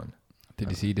 you're gone. Did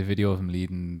you see the video of him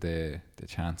leading the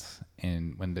chants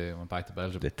when they went back to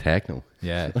Belgium? The techno.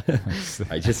 Yeah,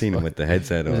 I just seen him with the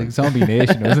headset on. It was like Zombie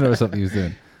Nation, wasn't it, or something he was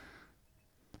doing?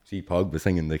 See Pogba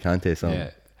singing the Kante song. Yeah.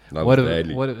 What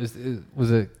it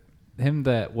was it him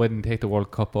that wouldn't take the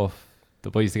World Cup off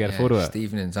the boys to get a photo of?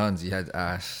 Stephen and Zons, he had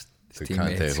asked his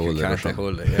teammates can't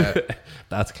hold it. Yeah.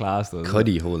 That's class though. Could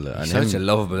he hold it? He's such a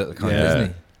lovable little cunt, isn't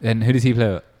he? And who does he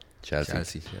play with?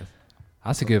 Chelsea.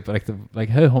 That's a good, like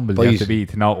how humble you have to be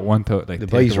to not want to like the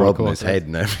boys rubbing his head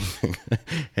and everything.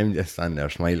 Him just standing there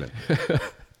smiling.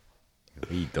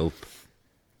 He dope.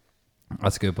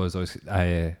 That's good, Buzz.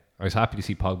 I was happy to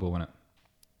see Pogba win it,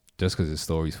 just because his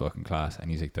story's fucking class,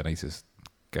 and he's like the nicest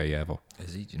guy ever.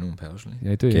 Is he? Do you know him personally?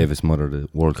 Yeah, I do. Gave his mother the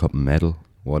World Cup medal.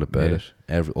 What about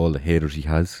it? All the haters he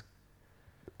has.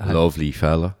 Lovely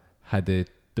fella. Had the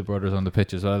brothers on the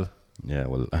pitch as well. Yeah,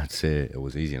 well, I'd say it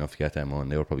was easy enough to get them on.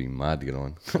 They were probably mad to get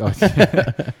on.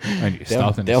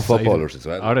 They're footballers as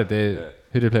well. Are they? Yeah.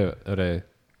 Who do they play with? Are they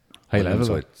high level?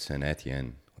 So it's Saint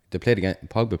Etienne. They played against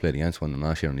Pogba played against one of them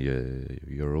last year in the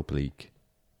Europa League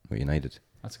with United.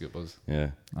 That's a good buzz.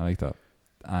 Yeah, I like that.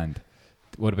 And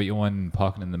what about you won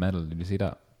pocketing the medal? Did you see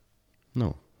that?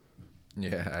 No.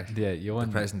 Yeah, you won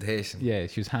the presentation. Yeah,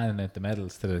 she was handing out the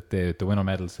medals to the winner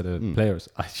medals to the players.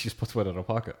 She just puts one in her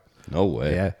pocket. No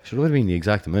way. Yeah, should have been the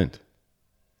exact amount.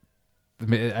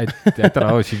 I don't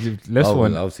know. She list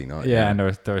one. Well, obviously not. Yeah, and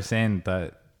they were saying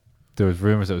that there was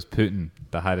rumors that it was Putin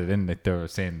that had it in. Like they were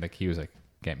saying like he was like,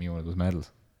 "Get me one of those medals."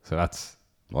 So that's.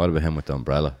 What about him with the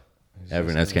umbrella?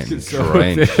 Everyone else getting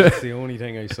drenched. That's the only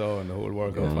thing I saw in the whole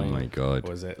World Cup final. Oh my god!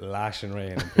 Was it lashing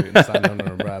rain and Putin standing under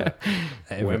an umbrella?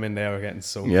 Women there were getting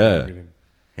soaked. Yeah,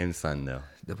 him standing there.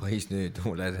 The boys knew,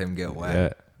 don't let him get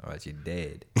wet, or else you're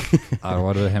dead.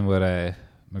 What about him with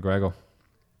McGregor?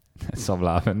 Some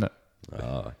laughing, isn't it?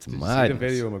 Oh, it's Did mad. you see the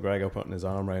video of McGregor putting his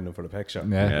arm around him for the picture?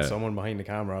 Yeah. Someone behind the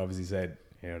camera obviously said,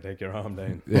 "Here, take your arm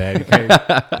down."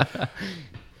 Yeah.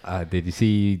 Did you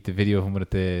see the video of him with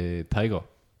the tiger?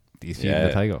 Did you see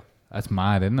the tiger? That's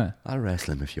mad, isn't it? I'll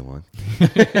wrestle him if you want.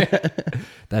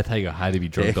 That tiger had to be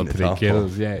drugged up to the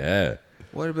gills. Yeah.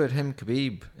 What about him,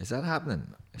 Khabib? Is that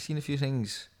happening? I've seen a few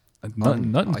things.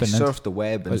 Nothing's I been surfed the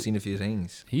web and seen a few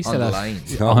things. He on said the that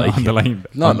line. on the line.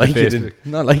 Not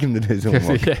like him to do his own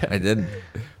work. Yeah. I didn't.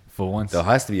 For once. There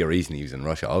has to be a reason he was in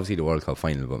Russia. Obviously the World Cup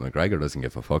final, but McGregor doesn't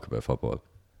give a fuck about football.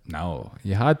 No,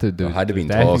 you had to do. There had to be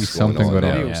definitely talks something going on.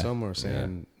 going on. Video Yeah. somewhere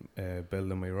saying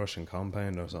building my Russian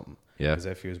compound or something. Yeah. As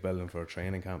if he was building for a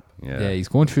training camp. Yeah, he's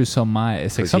going through some mad.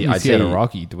 It's like 'Cause something you I'd see out say- of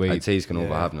Rocky. The way I'd say he's going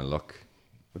over having a look.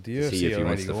 But the See if UFC he wants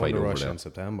already to going fight to over Russia there. in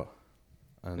September.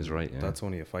 And He's right, yeah. that's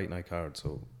only a fight night card,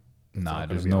 so it's nah, not gonna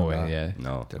there's be no on way. that. Yeah,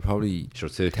 No. They'll probably Sure,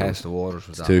 it's too test close. the waters with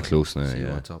It's that. too one, close now, see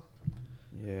yeah. what's up.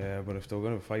 Yeah, but if they're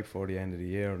going to fight before the end of the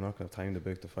year, they're not going to have time to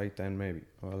book the fight then, maybe.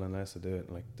 Well, unless they do it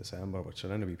in like December, but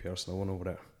should then be Pierce no one over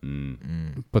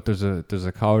there. but there's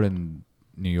a card in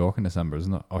New York in December,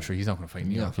 isn't it? Oh, sure, he's not going to fight in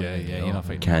New He's York. not Yeah, fighting in yeah, New he's not York.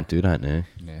 fighting. Can't do that now.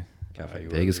 Yeah, Can't fight you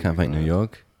Vegas, will can't be fight New grand.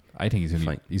 York. I think he's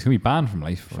Fight. gonna be banned from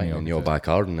life. for New Fighting in your York. back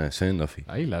garden soon, Duffy.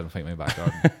 I let him fight my back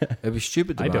garden. It'd be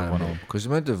stupid to I don't ban wanna- him because the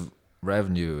amount of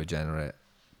revenue it would generate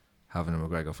having a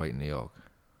McGregor fight in New York.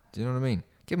 Do you know what I mean?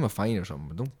 Give him a fine or something,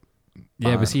 but don't.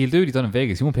 Yeah, but see, he'll do what he's done in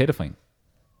Vegas. He won't pay the fine.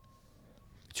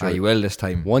 He will this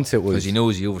time. Once it because was, he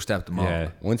knows he overstepped the mark. Yeah.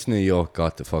 once New York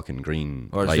got the fucking green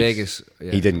Or light, Vegas.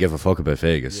 Yeah. he didn't give a fuck about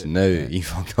Vegas. Now he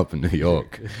fucked up in New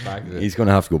York. Back to He's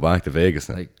gonna have to go back to Vegas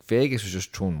now. Like Vegas was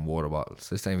just throwing water bottles.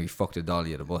 This time he fucked a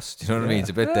dolly at a bus. Do you know what I mean? It's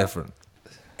a bit different.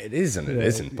 It is and it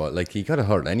isn't, but like he could have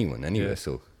hurt anyone anyway. Yeah.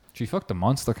 So She fucked the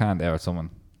monster can there at someone.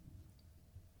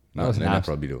 not was an now, abs-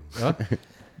 probably though. What?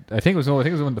 I think it was one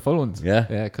of the full ones. Yeah.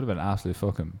 Yeah, it could have been absolute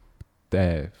fucking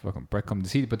brick come to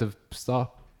see, but they've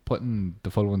stopped putting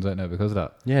the full ones out now because of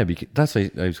that. Yeah, that's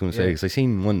what I was going to say. Yeah. Because I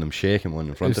seen one of them shaking one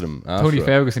in front of them. Tony after it.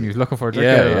 Ferguson, he was looking for a drink.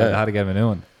 Yeah, Yeah, yeah. I had to get him a new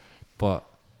one. But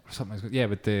something was good. Yeah,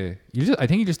 but I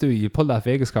think you pull that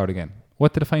Vegas card again.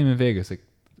 What did I find in Vegas? Like,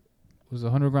 was it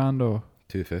 100 grand or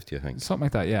 250, I think. something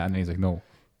like that? Yeah, and he's like, no.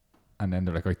 And then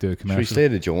they're like, right, do a Should we commercial. say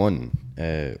that you won,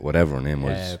 whatever her name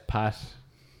was? Pat,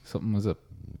 something was it?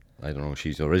 I don't know.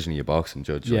 She's originally a boxing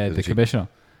judge. Yeah, isn't the she? commissioner.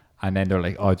 And then they're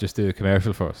like, oh, just do a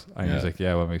commercial for us. And he was Yeah. like,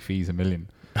 yeah, well, my fee's $1 million.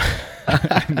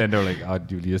 And then they're like, oh,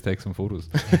 do you just take some photos?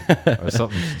 Or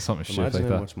something shit Imagine like how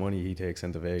that. much money he takes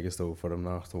into Vegas, though, for them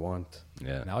not to want,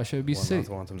 Yeah. Now I should be not sick.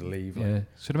 to want him to leave. Yeah. Like,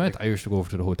 Should have meant Irish to go over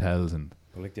to the hotels and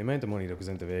like the amount of money that goes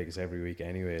into Vegas every week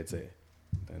anyway, I'd say.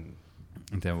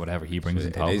 then whatever he brings on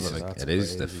It top of is. it. Like, That's It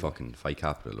is the crazy. fucking fight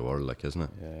capital of the world, like, isn't it?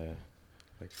 Yeah.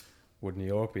 Like, would New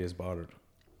York be as bothered?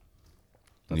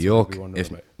 New That's what York. I'd be wondering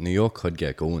If about. New York could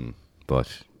get going,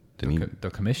 but they need.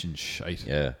 their commission shite.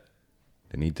 Yeah.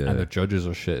 They need And their to. judges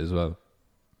are shit as well.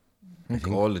 I think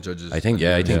all the judges. I think.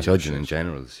 Yeah. I think Yeah. judging in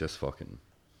general is just fucking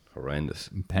horrendous.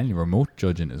 I'm telling you, remote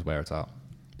judging is where it's at.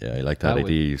 Yeah, I like that, That would-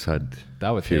 idea you had That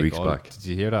would a few take weeks all- back. Did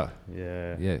you hear that?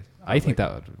 Yeah. Yeah. I think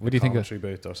that would. What do you think of? Commentary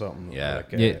booth or something. Yeah.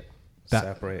 Like, Yeah.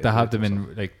 separated They have booth them or in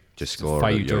something. like Just score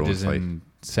five your own judges fight. in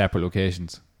separate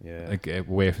locations. Yeah. Like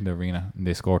away from the arena, and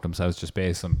they score themselves just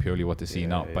based on purely what they see, Yeah,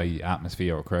 not yeah. by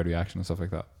atmosphere or crowd reaction and stuff like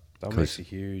that. That makes a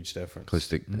huge difference. Because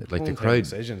the Mm. like the Don't crowd, take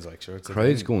decisions, like, sure, it's a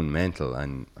crowd's thing. going mental,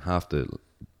 and half the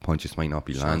punches might not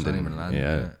be Shots don't landing. even land,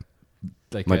 Yeah,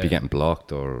 Like might be getting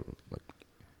blocked or like,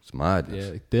 it's mad. yeah,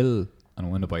 like Dill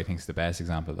and Winterboy I think is the best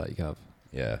example that you can have.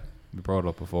 Yeah. We brought it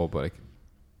up before, but like,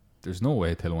 there's no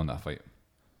way Till won that fight.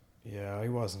 Yeah, I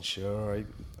wasn't sure.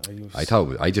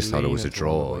 I just thought it was a leaning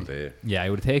draw all towards day Yeah, I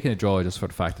would have taken a draw just for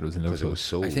the fact that it was in because it Liverpool. was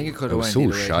so. I think it could it have was went so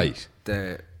either way. shite.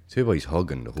 The Two boys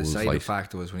hugging the whole deciding fight.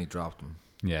 factor was when he dropped him.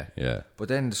 Yeah, Yeah. But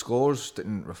then the scores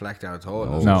didn't reflect that at all. No.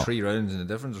 There was No. 3 rounds in the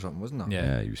difference or something, wasn't there?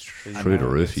 Yeah. Yeah, he was I through the know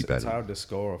roof. He It's bet. hard to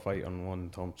score a fight on one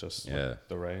thump, just Yeah. with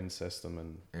the round system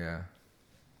and Yeah.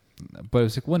 but it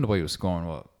was like Winterboy was scoring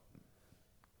what?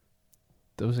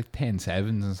 There was like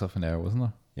 10-7s and stuff in there, wasn't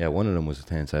there? Yeah, one of them was a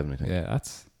 10-7, I think. Yeah,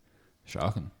 that's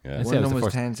shocking. Yeah. I'd One say of it them was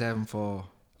was the 10-7 for.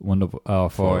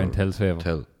 for Intel's favour.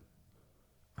 Tell.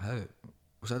 How?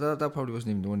 Was that probably wasn't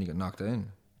even the one he got knocked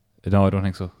down. No, I don't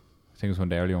think so. I think it was one of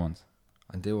the earlier ones.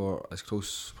 And they were as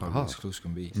close, probably Ah. as close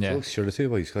can be. Yeah, Close, sure, the two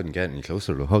boys couldn't get any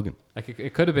closer to hugging. like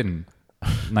it could have been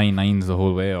 9-9s the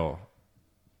whole way, or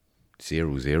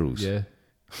 0-0s. yeah,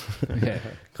 yeah,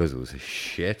 Because it was a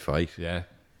shit fight. yeah.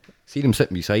 See them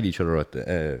sitting beside each other at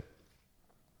the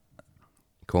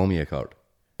Cormier card.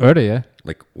 Are they? Yeah,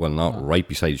 Like, well, not right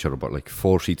beside each other, but like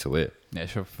 4 seats away. yeah.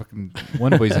 Sure, fucking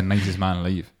Winterboy's the nicest man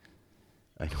alive.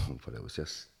 I know, but it was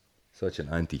just such an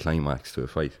anticlimax to a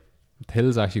fight.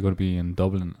 Till's actually going to be in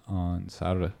Dublin on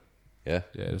Saturday. Yeah.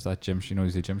 Yeah, there's that gym. She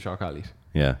knows he's a Gymshark athlete.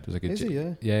 Yeah. There's like a Is he?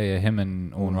 Yeah. yeah, him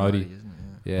and Owen Roddy. Isn't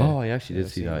it? Yeah. Oh, I actually did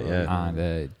see that. Yeah.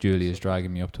 And Julie is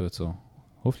dragging me up to it, so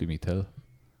hopefully me tell.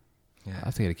 Yeah. I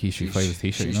have to get a Key Street Fighters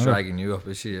t-shirt. She's you know dragging you up,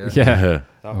 is she? Yeah. Yeah.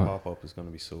 That pop-up is going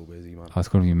to be so busy, man. Oh, it's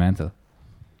going to be mental.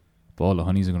 But all the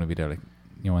honeys are going to be there, like,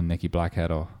 you know, Nikki Blackhead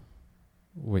or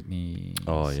Whitney.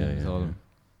 Oh, yeah, Sims, yeah, all of yeah. them.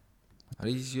 Are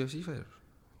these UFC fighters?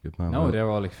 Good man. No, well, they're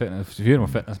all like fitness. A few of them are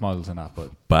fitness models and that,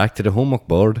 but back to the homework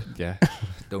board. yeah.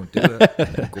 Don't do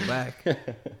it. Go back.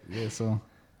 Yeah, so I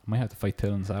might have to fight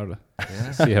Till on Saturday.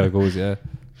 Yeah. See how it goes, yeah.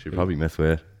 Should probably miss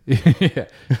weight. Yeah.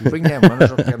 Bring them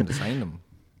runners up, get them to sign them.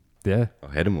 Yeah. I'll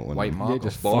hit him with one. White mark,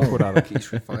 just boom. fuck with that. Key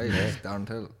Street Fighters, down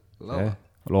Till. Love Yeah. it.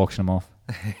 I'll auction them off.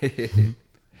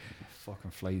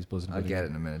 Fucking flies buzzing. I'll get it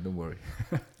in a minute, don't worry.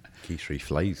 Key Street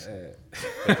flies.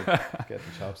 Get the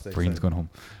chopsticks. Breen's going home.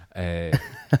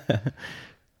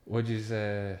 What is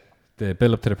the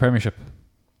build up to the Premiership?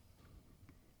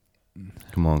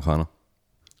 Come on, Connor.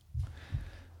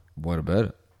 What about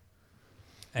it?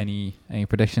 Any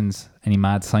predictions? Any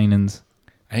mad signings?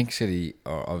 I think City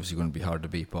are obviously going to be hard to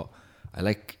beat, but I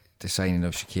like the signing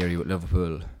of Shaqiri with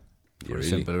Liverpool for a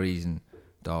simple reason.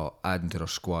 They're adding to their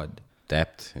squad.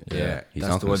 Depth. Yeah. He's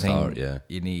that's not the going one to start, thing yeah.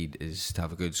 you need is to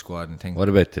have a good squad. And think What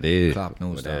about today? Klopp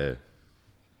knows with, that.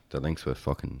 the links with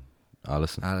fucking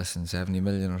Alisson. Alisson, 70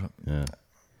 million or something. Yeah.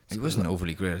 He wasn't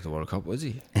overly great at the World Cup, was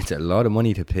he? It's a lot of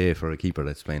money to pay for a keeper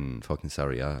that's playing fucking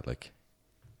Serie A. Like,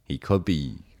 he could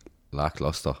be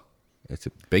lackluster. It's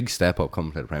a big step up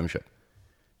coming to the Premiership.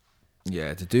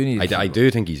 Yeah, they do need. I do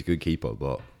think he's a good keeper,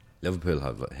 but Liverpool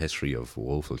have a history of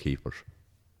woeful keepers.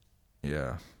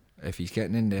 Yeah, if he's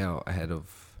getting in there ahead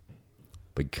of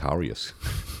Big Karius.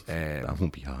 That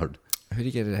won't be hard. who do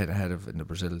you get ahead of in the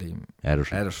Brazil team?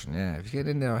 Ederson. Yeah. If he's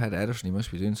getting in there ahead of Ederson, he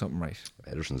must be doing something right.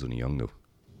 Ederson's only young though.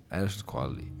 Ederson's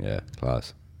quality. Yeah,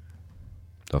 class.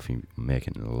 Duffy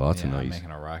making lots of I'm noise. making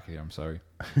a racket here, I'm sorry.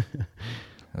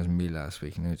 That was me last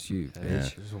week. Now it's you. Yeah.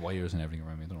 There's wires and everything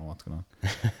around me. I don't know what's going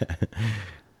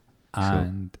on.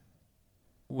 And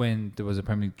when there was a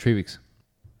Premier League 3 weeks.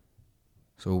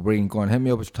 So Breen, go on, hit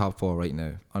me up with your top 4 right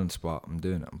now on the spot. I'm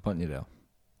doing it. I'm putting you there.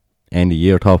 End of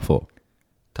year top 4.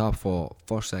 Top 4,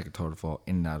 first, second, third, fourth,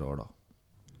 in that order.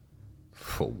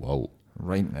 Oh, whoa.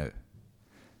 Right now.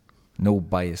 No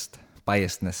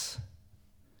biasness.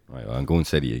 Right, well, I'm going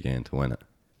City again to win it.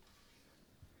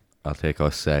 I'll take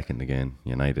us second again,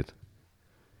 United.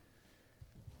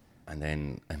 And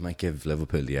then I might give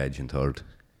Liverpool the edge in third.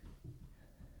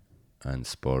 And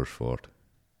Spurs fourth.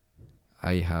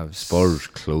 I have Spurs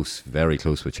close, very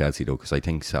close with Chelsea though, because I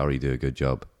think Sarri do a good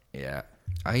job. Yeah,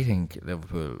 I think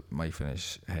Liverpool might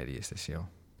finish ahead of us this year.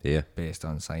 Yeah. Based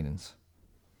on signings.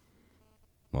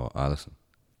 Well, Alisson.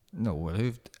 No, well,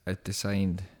 who've they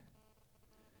signed?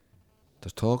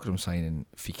 There's talk of them signing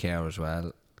Fekir as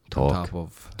well. Talk. On top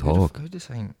of who'd they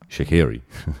sign? Shaqiri.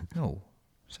 No,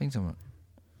 sign someone.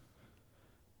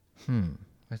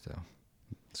 Right there.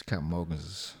 It's Captain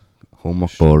Morgan's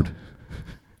Homework board.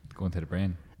 Going to the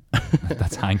brain.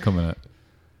 That's Hank coming out.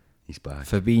 He's back.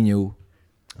 Fabinho.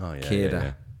 Oh yeah, Keita.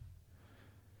 yeah.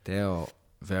 They are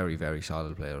very, very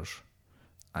solid players.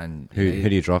 And Who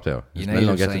do you drop there? Does United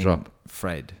Milner get the signed drop?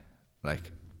 Fred.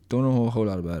 Like, don't know a whole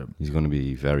lot about him. He's going to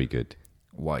be very good.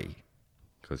 Why?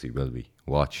 Because he will be.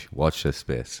 Watch this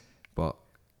space. But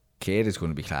Keita is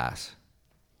going to be class.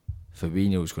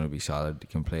 Fabinho is going to be solid. He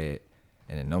can play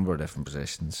in a number of different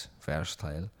positions,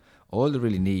 versatile. All they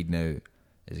really need now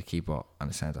is a keeper and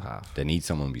a centre half. They need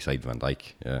someone beside Van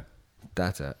Dijk. Yeah.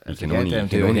 That's it. He If can they get only- them he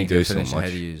can two, I only think do they'll so finish much.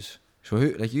 ahead of yous. So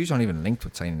who, like, yous aren't even linked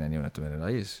with signing anyone at the minute, are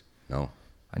yous? No.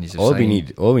 And yous have All we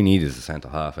signed- need is a centre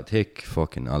half. I take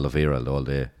fucking Oliveira all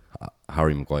day.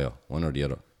 Harry Maguire, one or the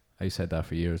other. I said that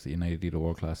for years, that United need a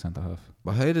world-class centre-half.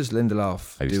 But how does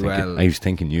Lindelof do well? I was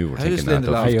thinking you were How does thinking that.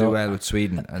 Lindelof Duff. do well with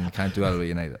Sweden and can't do well with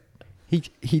United?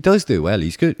 He does do well.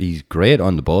 He's good. He's great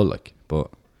on the ball, like,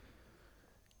 but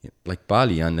like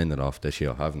Bali and Lindelof this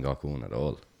year haven't got going at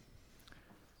all.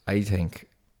 I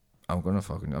think I'm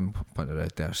putting it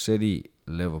out there. City,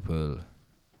 Liverpool,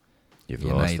 You've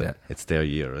United. lost it. It's their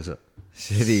year, is it?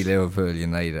 City, Liverpool,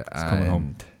 United, coming home.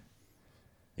 and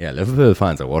Yeah, Liverpool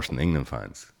fans are worse than England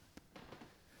fans.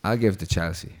 I'll give it to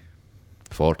Chelsea.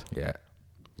 Fourth. Yeah.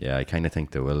 Yeah, I kind of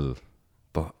think they will.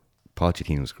 But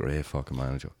Pochettino's great fucking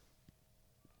manager.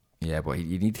 Yeah, but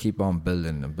you need to keep on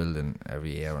building and building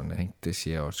every year, and I think this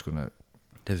year it's gonna.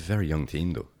 They have a very young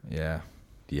team, though. Yeah.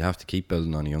 Do you have to keep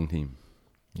building on a young team?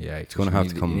 Yeah, It's gonna have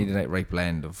to come. You need a right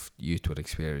blend of youth with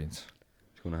experience.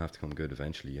 It's going to have to come good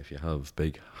eventually if you have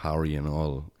big Harry and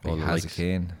all Like the has likes. a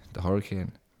Kane, the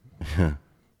Hurricane.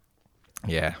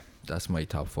 Yeah, that's my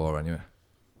top 4 anyway.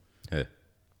 Yeah.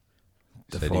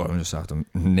 I'm just after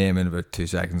naming about 2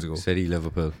 seconds ago. City,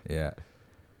 Liverpool. Yeah.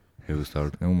 Who was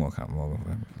third? No more can't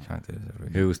do this every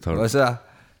week. Who was third? What's that?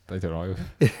 I don't know.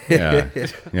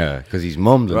 Yeah, because he's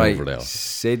mumbling Right. over there.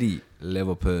 City,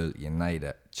 Liverpool,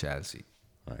 United, Chelsea.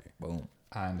 Right. Boom.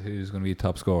 And who's going to be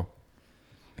top scorer?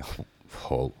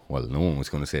 Oh, well, no one was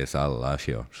going to say Salah last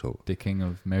year, so The king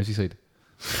of Merseyside.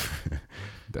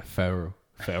 The Pharaoh.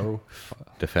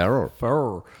 the Ferrer,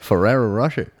 Pharaoh.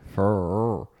 Russia.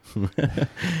 Pharaoh.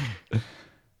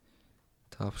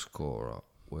 Top scorer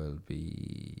will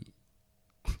be.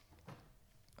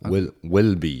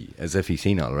 Will be, as if he's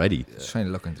seen it already. Just trying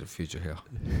to look into the future here.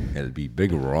 It'll be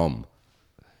Big Rom.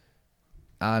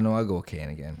 No, I'll go Kane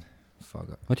again. Fuck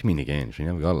it. What do you mean again? She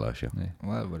never got it last year. Yeah.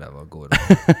 Well, whatever. I'll go with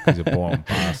it. He's a boring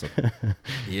bastard.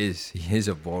 He is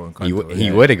a boring He cunt.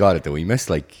 he would have got it though. He missed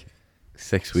like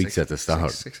 6 weeks at the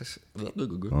start. Six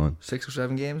or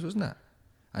 7 games, wasn't it?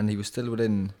 And he was still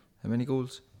within how many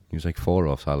goals? He was like 4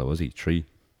 off Salah, was he? 3.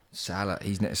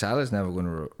 Salah's never going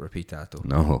to repeat that though.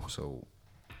 No. So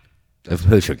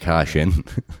Liverpool should cash in.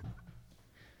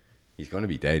 He's going to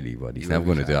be deadly, but he's never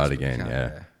going to do that again.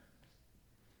 Yeah.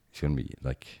 He shouldn't be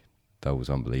like. That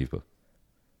was unbelievable.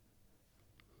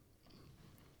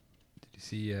 Did you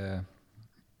see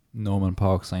Norman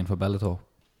Park signed for Bellator?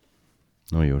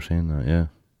 No, you were saying that, yeah.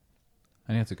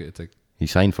 I think that's a good. It's like He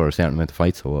signed for a certain amount of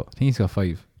fights, or what? I think he's got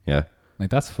 5. Yeah.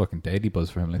 Like that's fucking deadly buzz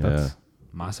for him. Like that's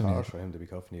massive. It's harsh for him to be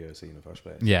cuffing the UFC in the first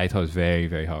place. Yeah, I thought it was very,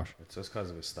 very harsh. It's just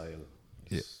because of his style.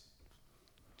 It's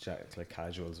like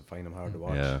casuals and find him hard to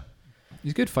watch. Yeah.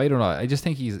 He's a good fighter. I just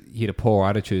think he had a poor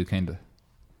attitude, kind of.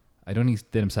 I don't think he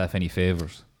did himself any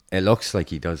favours. It looks like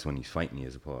he does when he's fighting you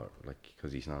as a part, like,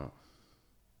 because he's not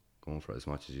going for it as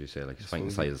much as you say. Like, his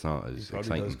fighting style is not as He probably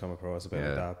exciting. does come across a bit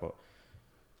like that, but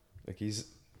like he's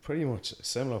pretty much a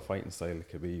similar fighting style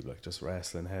to Khabib, like just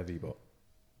wrestling heavy, but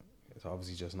it's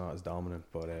obviously just not as dominant.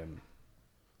 But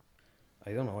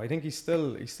I don't know. I think he's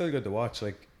still good to watch.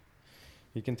 Like,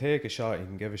 he can take a shot, he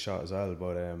can give a shot as well.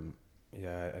 But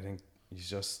I think he's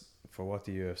just, for what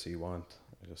the UFC want,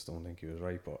 I just don't think he was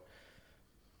right. But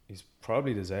he's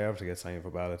probably deserved to get signed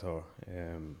for Bellator.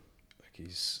 Like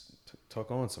he's took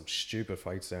on some stupid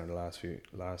fights there in the last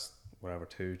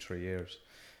 2-3 years.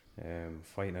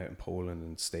 Fighting out in Poland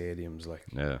in stadiums, like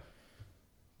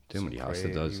Too many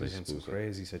hostile does. He was in some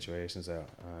crazy situations there,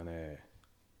 and a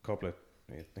couple of,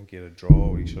 I think he had a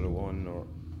draw he should have won, or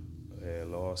a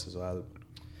loss as well.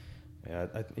 Yeah,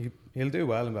 he'll do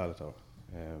well in Bellator.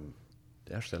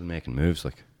 They're still making moves,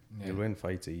 like he'll win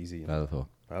fights easy. Bellator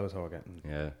getting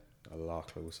a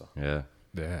lot closer. Yeah,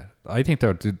 I think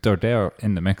they're there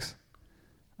in the mix,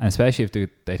 and especially if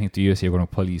I think the UFC are going to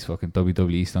pull these fucking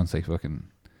WWE stunts like fucking.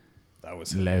 That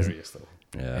was hilarious though.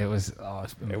 Yeah, it was.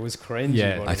 It was cringy.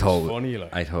 Yeah, but I it thought was funny.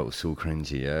 Like, I thought it was so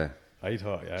cringy. Yeah, I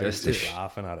thought. Yeah, just I was just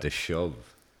laughing at it. The shove.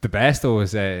 The best though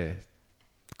was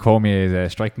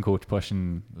Cormier's striking coach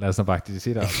pushing Lesnar back. Did you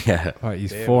see that? Yeah. Oh,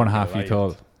 he's 4.5 feet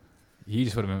tall. He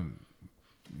just would have been.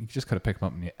 You just could have picked him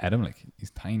up and hit him like he's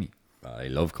tiny. I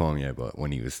love Cormier, but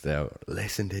when he was there,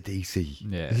 listen to DC.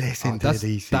 Yeah, listen to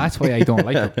DC. That's why I don't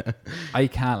like him. I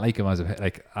can't like him as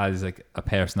a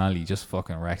personality. He just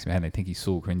fucking wrecks my head. And I think he's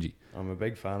so cringy. I'm a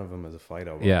big fan of him as a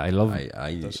fighter. Yeah, I love him.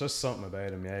 There's just something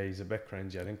about him. Yeah, he's a bit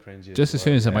cringy. I think cringy. Just as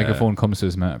soon as the microphone comes to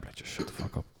his mouth, I'm like, just shut the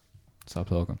fuck up. Stop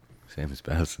talking. Same as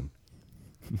Belson.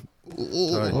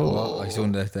 Sorry, I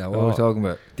zoned out there. What are we talking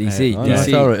about? DC. No,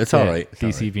 DC. it's all right.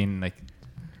 DC being like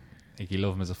you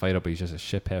love him as a fighter, but he's just a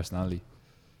shit personality.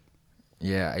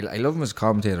 Yeah, I love him as a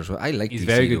commentator. So I like. He's DC, a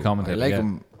very good though. commentator. I like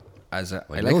him as a.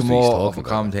 I like him more of a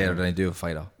commentator than I do a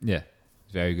fighter. Yeah,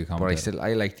 he's a very good commentator. But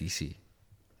I like DC.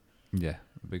 Yeah,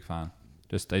 I'm a big fan.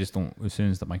 I just don't. As soon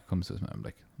as the mic comes to his mouth, I'm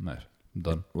like, I'm out. I'm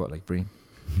done. What, like Breen?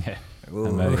 Yeah.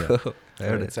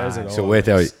 So wait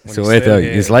out.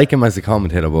 It's like him as a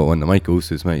commentator, but when the mic goes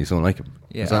to his mouth, you don't like him.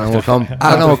 Yeah. I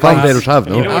don't know what commentators have,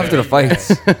 no? After the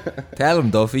fights. Tell him,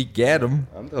 Duffy, get him.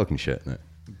 I'm talking shit now.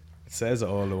 It says it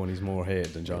all though when he's more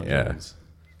hated than John Yeah. Jones.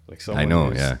 Like someone I know,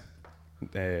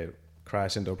 who's,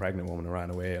 crashed into a pregnant woman and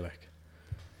ran away, like.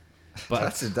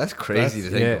 But that's crazy to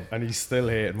think of. And he's still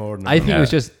hated more than I think it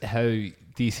was just how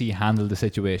DC handled the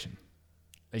situation.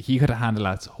 Like he could have handled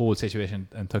that whole situation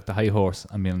and took the high horse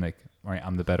and been like, right,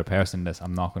 I'm the better person in this.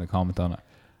 I'm not going to comment on it.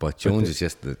 But Jones is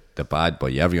just the bad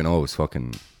boy. Everyone always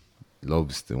fucking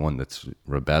loves the one that's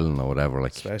rebelling or whatever.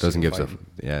 Like, especially doesn't give a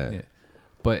yeah.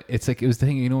 But it's like, it was the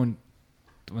thing, you know,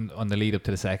 when on the lead up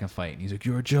to the second fight, and he's like,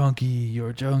 you're a junkie. Yeah,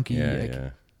 like, yeah.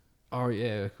 Or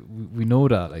yeah, we know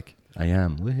that. Like, I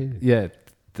am. Yeah,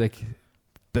 like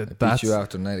that's beat you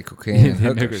after a night of cocaine and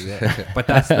hookers. Yeah. But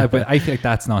I feel like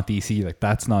that's not DC. Like,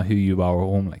 that's not who you are at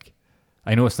home. Like,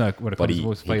 I know it's not what it but comes to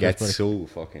most he fighters, gets so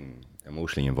fucking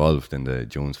emotionally involved in the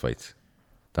Jones fights.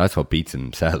 That's what beats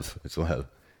himself as well.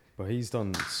 But he's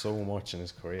done so much in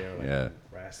his career, like Yeah. in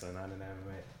wrestling and in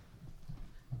MMA.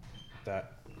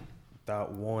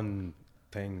 That one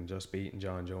thing, just beating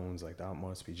John Jones, like that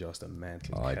must be just a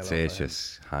mental. I'd say it's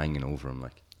just hanging over him,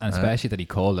 like. and especially that he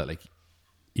called it like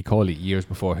he called it years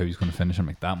before how he was going to finish him.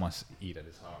 Like that must eat at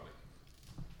his heart.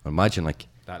 Like. Imagine like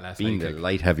That last being the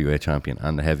light heavyweight champion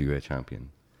and the heavyweight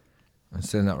champion, and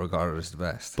still not regarded as the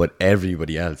best. but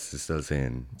everybody else is still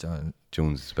saying John,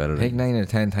 Jones is better. I think than 9 out of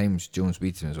 10 times Jones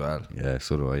beats him as well. Yeah,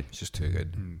 so do I. It's just too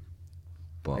good.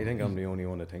 But I think I'm the only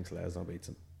one that thinks Lesnar beats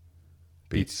him.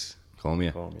 beats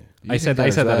Cormier. I said that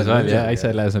as well. Yeah, I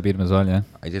said Lesnar beat him as well. Yeah.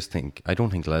 I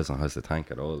don't think Lesnar has the tank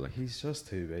at all. Like He's just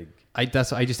too big. I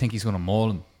just think he's going to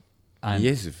maul him. And he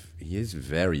is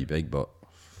very big, but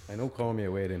I know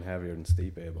Cormier weighed in heavier than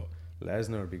Stipe, but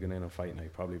Lesnar would be going in a fight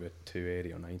night probably about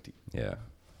 280 or 90. yeah,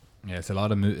 yeah, it's a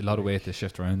lot of weight to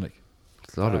shift around. Like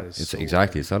it's a lot That of is it's so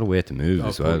exactly it's a lot of weight to move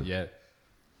as well. Yeah,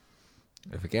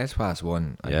 If it gets past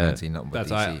 1, I Yeah. can't see nothing but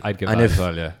that's DC. I'd give And that if as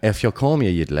well. Yeah. if you're Cormier,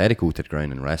 you'd let it go to the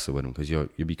ground and wrestle with him because you'd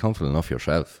be comfortable enough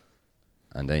yourself,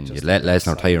 and then Just you'd let the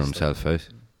Lesnar tire size himself out.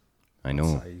 I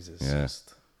know. Size is Yeah.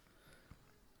 just,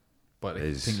 But I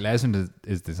Is- think Lesnar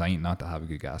is designed not to have a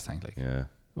good gas tank. Like, Yeah,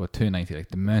 well, 290, like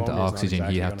the amount of Cormier's oxygen not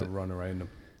exactly he have gonna to. run around him.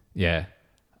 Yeah,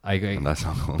 I agree. and that's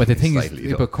not. But the Cormier thing slightly,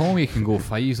 is, though. but Cormier can go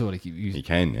 5 though. Like He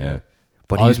can, yeah.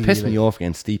 But he was Oddly, pissing me off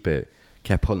against Stipe.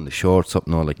 Kept pulling the shorts up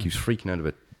and all. Like he was freaking out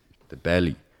about the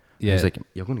belly. Yeah, He's like,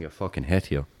 you're going to get fucking hit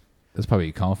here. that's probably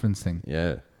a confidence thing.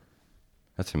 Yeah.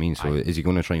 That's what I mean. So is he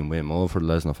going to try and weigh more for the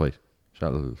Lesnar fight?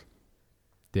 That'll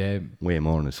Yeah, weigh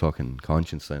more in his fucking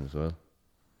conscience then as well.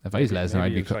 if I was Lesnar, I'd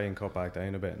Maybe be. you try and cut back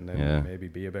down a bit and then Yeah. maybe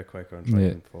be a bit quicker and try Yeah.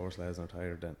 and force Lesnar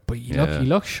tired then. But he Yeah.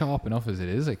 looks sharp enough as it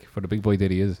is, like for the big boy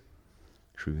that he is.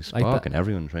 True. His Like spark that- and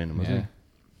everyone training him, wasn't Yeah.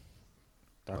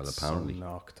 That's apparently. some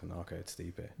knock to knock out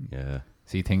Stipe. he? Yeah.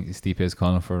 So you think Stipe is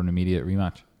calling for an immediate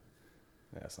rematch?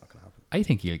 Yeah, it's not going to happen. I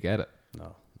think he'll get it.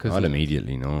 No. Not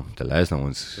immediately, no. The Lesnar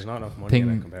one's... There's not enough money Thing-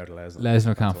 in it compared to Lesnar. Lesnar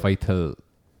can't That's why. fight till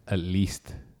at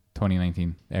least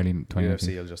 2019, early 2019.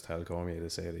 UFC will just tell Cormier to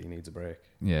say that he needs a break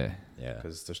Yeah, Yeah.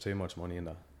 because there's too much money in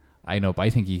that. I know, but I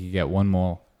think he could get one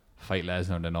more fight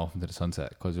Lesnar then off into the sunset.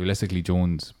 Because realistically,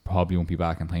 Jones probably won't be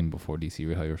back in time before DC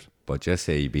retires. But just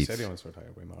say he He beats... said he wants to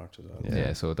retire by March as well.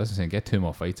 Yeah, so that's what I'm saying. Get 2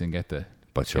 more fights and get the.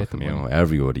 But sure, get the you know, win.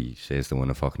 everybody says they want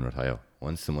to fucking retire.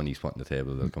 Once the money's put on the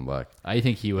table, they'll come back. I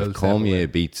think he will. If Cormier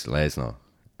beats Lesnar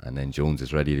and then Jones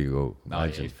is ready to go, No,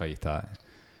 imagine. he'd fight that.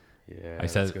 Yeah, I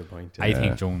that's said. a good point. I yeah.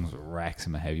 think Jones wrecks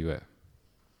him a heavyweight.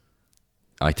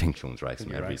 I think Jones racks him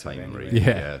He every racks him time. anyway. Really.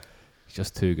 Yeah. He's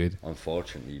just too good.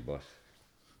 Unfortunately, but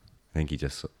I think he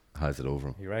just has it over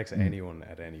him. He ranks anyone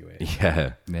at any weight.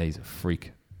 Yeah. Yeah, he's a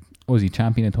freak. Oh, was he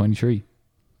champion in 23?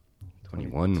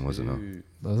 21, wasn't it?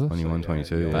 Was it? 21,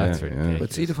 22. Yeah, That's yeah. ridiculous.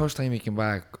 But see, the first time he came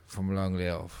back from a long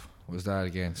layoff was that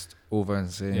against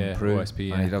Ovens in Yeah, Peru.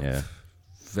 OSP, And he yeah. looked Yeah.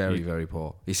 very, very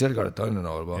poor. He still got it done and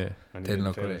all, but Yeah. And he didn't didn't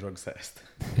look fail a great. drugs test.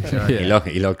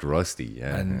 He looked rusty.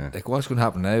 Yeah. And yeah. like, what's going to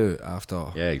happen now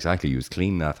after? Yeah, exactly. He was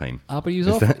clean that time. Ah, but he was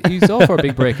off for a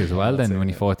big break as well That's then it, when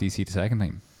he yeah. fought DC the second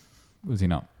time. Was he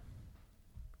not?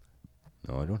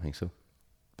 No, I don't think so.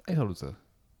 I thought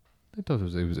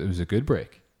it was a good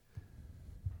break.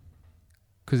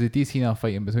 Because the DC now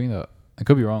fight in between that. I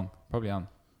could be wrong. Probably am.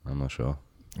 I'm not sure.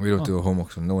 We don't do a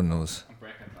homework, so no one knows.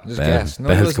 Just Bell, guess. No,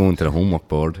 Bell's listen. going to the homework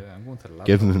board. Yeah, I'm going to the laptop.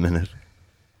 Give him a minute.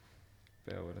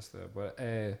 Bear with us there. But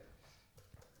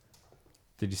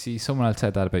did you see someone else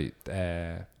said that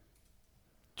about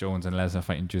Jones and Lesnar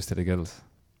fighting just to the gills?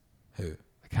 Who?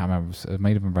 I can't remember. It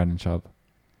might have been Brendan Schaub.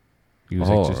 He was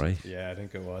Oh, like just, right. Yeah, I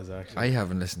think it was actually. I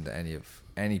haven't listened to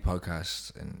any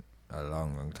podcasts in a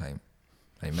long, long time.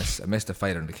 I missed the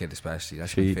fighter and the kid especially.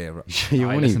 That's my favourite. You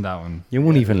I won't, listened even, to that one. you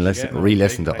won't even You're listen, getting on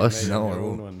re-listen big to time us. now, No, you're I your own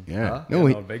won't. one. Yeah. Huh? No, Getting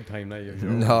he, on big time now. You're your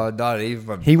own. No, not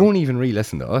even. he won't even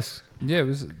re-listen to us. Yeah, it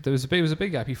was a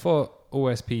big gap. He fought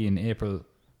OSP in April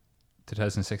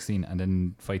 2016 and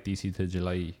then fight DC till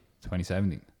July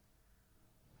 2017.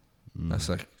 That's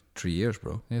like 3 years,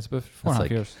 bro. Yeah, it's about 4.5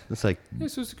 years. It's like, Yeah,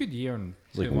 so it's a good year and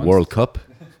it's like 2 months. World Cup.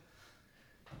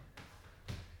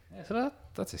 Yeah, so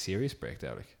that's a serious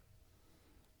breakdown. Like.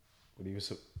 But he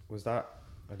was that.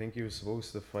 I think he was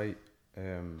supposed to fight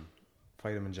him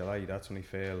in July. That's when he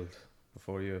failed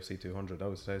before UFC 200. That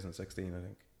was 2016, I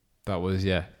think. That was,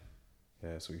 yeah.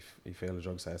 Yeah, so he failed a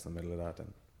drug test in the middle of that.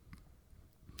 Then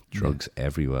Drugs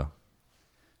everywhere.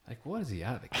 Like, what is he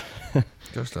at? Like,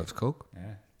 Just loves coke.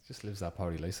 yeah, just lives that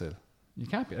party lifestyle. You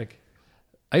can't be like.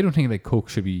 I don't think like coke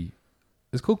should be.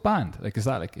 Is coke banned? Like, is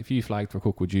that like if you flagged for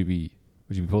coke, would you be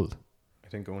would you be pulled? I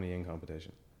think only in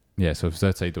competition. Yeah, so if it's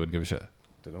outside, they wouldn't give a shit.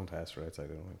 They don't test for outside,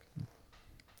 I don't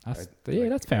think.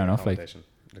 That's fair enough. Like,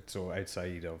 so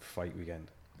outside of fight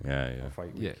weekend. Yeah.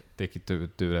 Fight week. yeah, they could do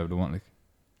whatever they want. Like,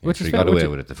 Which he got away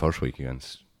with it the first week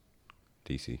against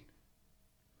DC.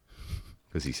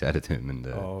 Because he said it to him in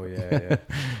the... Oh, yeah.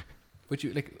 Which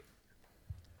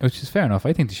is fair enough.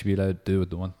 I think they should be allowed to do what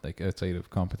they want, like, outside of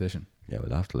competition. Yeah, well,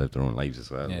 they have to live their own lives as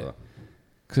well. Yeah.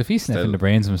 Because if he's sniffing the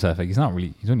brains of himself, like, he's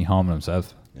only harming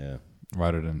himself. Yeah.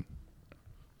 Rather than...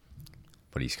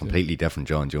 But he's completely different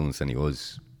John Jones than he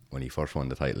was when he first won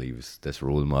the title. He was this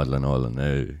role model and all, and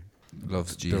now...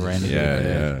 Loves Jesus.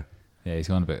 Yeah, he's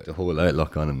gone a bit... The whole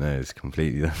outlook on him now is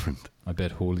completely different. A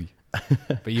bit holy.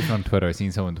 But even on Twitter, I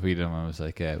seen someone tweeted him and I was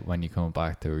like, when you come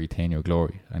back to retain your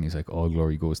glory, and he's like, all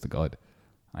glory goes to God.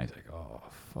 And I was like, oh,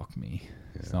 fuck me.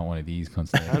 It's not one of these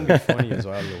cunts. It can be funny as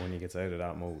well though when he gets out of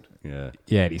that mode.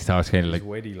 Yeah, he starts kind of like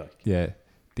witty, like. Yeah,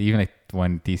 even like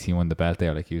when DC won the belt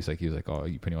there, like he was like, oh,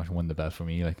 you pretty much won the belt for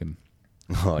me, like, and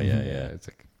it's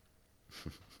like,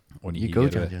 when you go,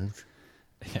 John Jones.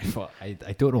 Yeah, but I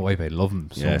don't know why, but I love him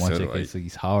so much. Like, it's like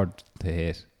he's hard to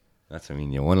hate.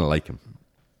 You want to like him.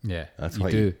 Yeah, that's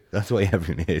why do. That's why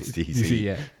everyone hates DC.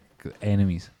 Yeah,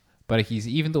 enemies. But like,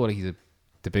 even though like he's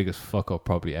the biggest fuck up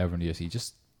probably ever in the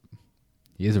UFC,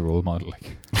 he is a role model.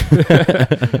 Like,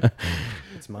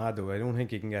 it's mad though. I don't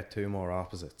think you can get two more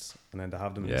opposites, and then to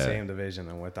have them in the same division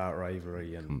and with that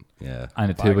rivalry and and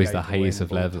the two is the highest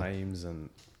of level times, and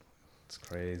it's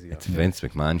crazy. It's Vince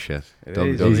McMahon shit.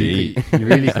 WWE. You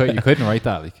really you couldn't write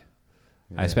that, like,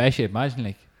 especially imagine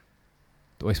like,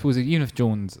 I suppose even if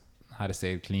Jones had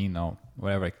stayed clean or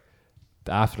whatever, like,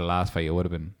 after the last fight, it would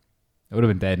have been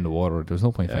dead in the water. There was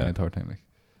no point fighting a third time, like,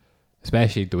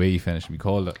 especially the way he finished. We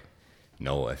called it.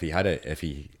 No, if he had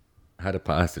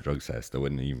passed the drug test, there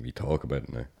wouldn't even be talk about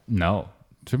it now. No,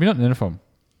 should be nothing in it from.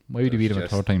 Why would you beat him a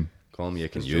third time? Call me, you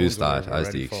can use that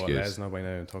as the excuse. Lesnar by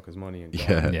now and took his money and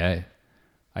yeah.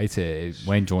 I'd say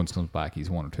when Jones comes back, he's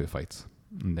 1 or 2 fights,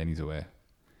 and then he's away.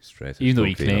 Straight. Even though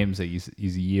he claims that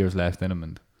he's years left in him.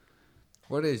 And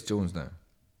what age Jones now?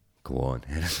 Go on,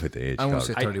 hit us with the age. I want to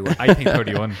say 31. I think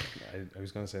 31. I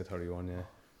was going to say 31. Yeah.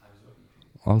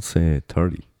 I'll say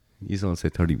 30. He's going to say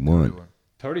 31.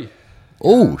 30.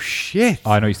 Oh shit!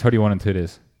 Oh no, he's 31 in 2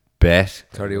 days. Bet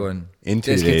 31 in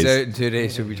 2 days. This gets out in 2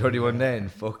 days. Should be 31 then.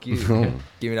 Fuck you.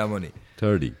 Give me that money.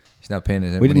 30. He's not paying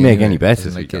his. We didn't make any bets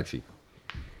this week actually,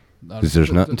 because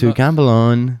there's nothing to gamble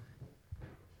on.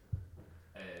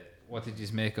 What did you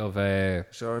make of?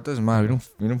 Sure, it doesn't matter.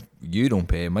 You don't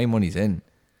pay. My money's in.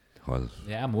 Well,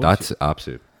 yeah, that's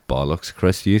absolute bollocks,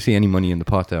 Chris. Do you see any money in the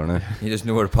pot there now? You just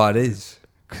know where the pot is.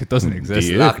 It doesn't exist.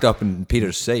 It's locked up in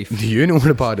Peter's safe. Do you know where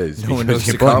the pot is? No one knows.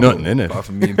 You put nothing in it apart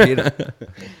from me and Peter.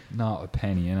 Not a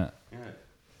penny in it. Yeah.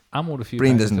 I'm with a few.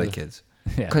 Breen doesn't like kids.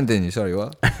 Yeah. Continue. Sorry,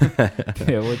 what?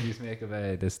 Yeah, what do you make of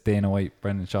this Dana White,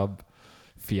 Brendan Schaub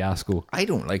fiasco? I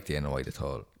don't like Dana White at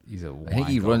all. He's a. I think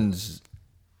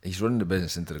he's running the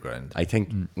business into the ground. I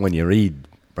think when you read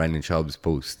Brendan Schaub's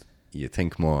post, you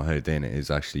think more how Dana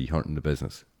is actually hurting the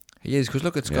business. He is, because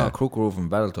look at Scott Croker over in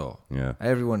Bellator. Yeah.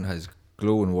 Everyone has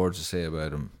glowing words to say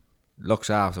about him. Looks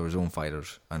after his own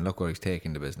fighters, and look where he's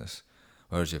taking the business.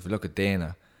 Whereas if you look at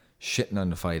Dana, shitting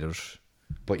on the fighters.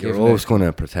 But you're always going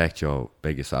to protect your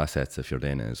biggest assets if you're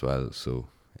Dana as well. So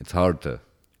it's hard to.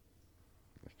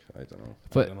 I don't know.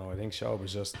 But I don't know. I think Schaub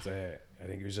was just. I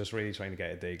think he was just really trying to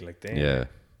get a dig. Like Dana. Yeah.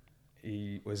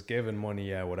 He was given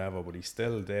money, whatever, but he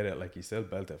still did it. Like he still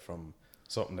built it from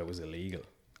something that was illegal.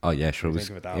 Oh yeah, sure.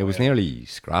 It was nearly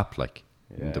scrapped. Like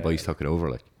the boys took it over.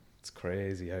 Like it's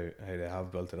crazy how they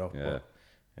have built it up. Yeah.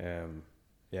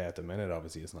 But, at the minute,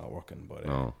 obviously, it's not working. But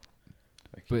no.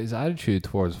 But his attitude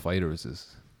towards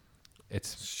fighters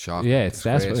it's shocking. Yeah, it's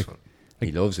desperate. Like,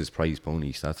 he loves his prize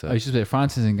ponies. That's it. I was just say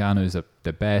Francis Ngannou is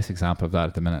the best example of that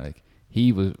at the minute. Like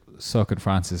he was sucking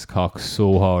Francis' cock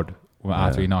so hard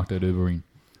after he knocked out Uberine,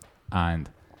 and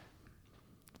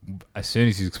as soon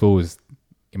as he's exposed,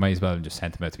 you might as well have just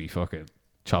sent him out to be fucking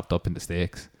chopped up into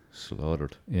steaks,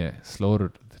 slaughtered. Yeah,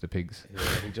 slaughtered to the pigs.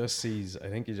 Yeah, he just sees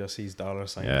dollar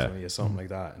signs when he has something like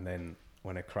that, and then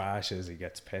when it crashes, he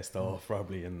gets pissed off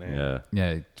probably, and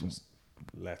then just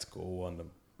lets go on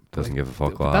them. Doesn't give a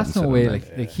fuck what happens. That's no way.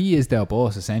 Like he is their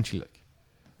boss essentially. Like,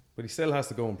 but he still has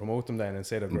to go and promote them then and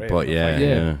say they're great. But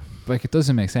yeah. But like, it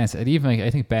doesn't make sense. And even I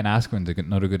think Ben Askren's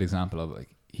another good example of it. Like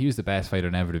he was the best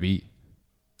fighter never to beat,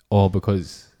 all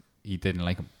because he didn't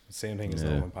like him. Same thing as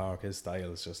Logan Park. His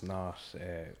style is just not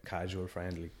casual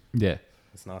friendly. Yeah,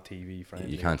 it's not TV friendly.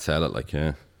 You can't sell it like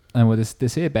And they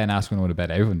say Ben Askren would have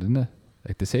bet everyone, didn't they?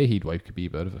 Like they say he'd wipe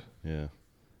Khabib out of it. Yeah,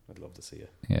 I'd love to see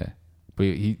it. Yeah, But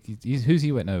who's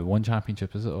he with now? One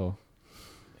championship, is it? Or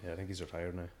Yeah, I think he's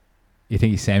retired now. you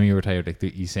think he's semi-retired? Like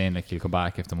he's saying like he'll come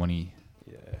back if the money.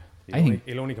 Yeah,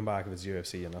 he'll only come back if it's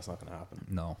UFC, and that's not going to happen.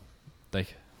 No,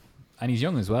 like, and he's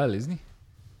young as well, isn't he?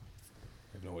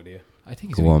 I have no idea. I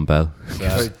think he's Go on, Bell.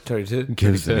 32.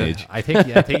 Give us an age. I think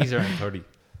he's around 30.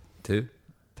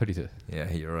 32.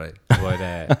 Yeah, you're right.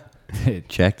 But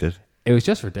Checked it. it was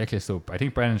just ridiculous though. I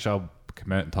think Brendan Schaub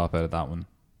came out and top out of that one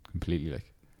completely.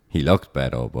 Like He looked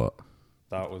better, but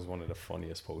That was one of the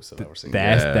funniest posts I've ever seen. the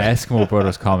Eskimo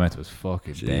Brothers comment was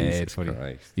fucking dead Jesus funny.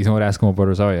 Christ. You know what Eskimo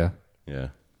Brothers are, yeah? Yeah.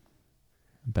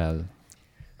 Bell.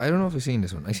 I don't know if I've seen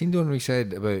this one. I seen the one we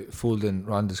said about folding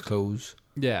Ronda's clothes.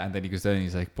 Yeah, and then he goes down and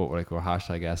he's like, but we're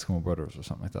hashtag Eskimo Brothers or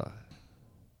something like that.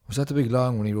 Was that the big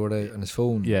long one he wrote out on his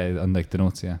phone? Yeah, on like the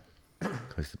notes, yeah.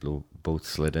 Because the boat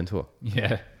slid into it.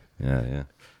 Yeah. Yeah.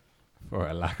 For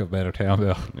a lack of better term,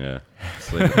 Bill. Yeah.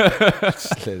 Slid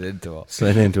into it.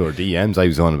 Slid into her DMs. I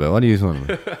was on about. What are you on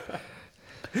about?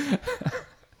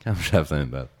 Can't have them,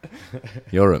 Bell.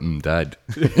 You're a dad.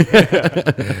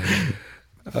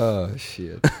 Oh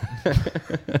shit.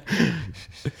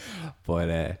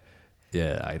 But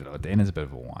yeah, I don't know. Dana's a bit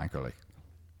of a wanker. Like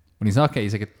when he's not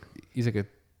getting, he's like a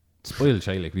spoiled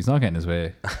child. Like when he's not getting his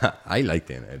way. I like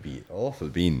Dana. It'd be awful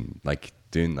being like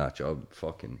doing that job.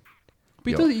 Fucking. But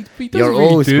he doesn't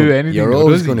really do anything. You're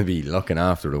always going to be looking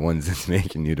after the ones that's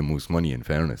making you the most money. In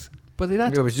fairness. But Yeah,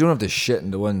 but you don't have to shit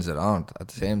in the ones that aren't at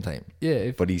the same time.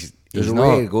 yeah, But he's There's a not.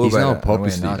 way to go He's about not it and a way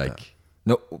purposely not to. like.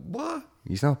 No, what?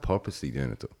 He's not purposely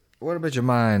doing it though. What about your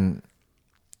man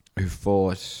who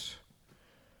fought?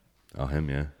 Oh, him,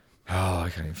 yeah. Oh, I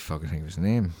can't even fucking think of his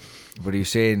name. But he was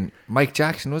saying Mike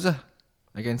Jackson, was it?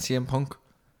 Against CM Punk.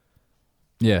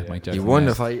 yeah, Mike Jackson. He won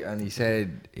the yes. fight and he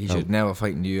said he should never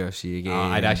fight in the UFC again.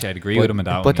 I'd agree with him in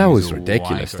that one. But He that was was a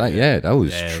ridiculous. wanker, That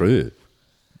was true.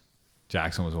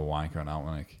 Jackson was a wanker on that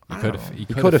one. Like he He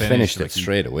could have finished it like,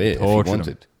 straight away if he tortured wanted.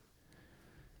 him.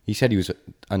 He said he was,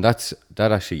 and that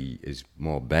actually is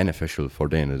more beneficial for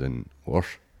Dana than worse.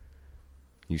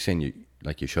 You saying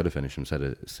you should have finished instead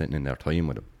of sitting in there time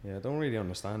with him. Yeah, I don't really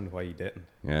understand why he didn't.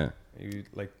 Yeah.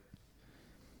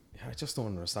 I just don't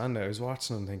understand it. I was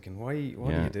watching him thinking, what are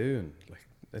you doing? Like,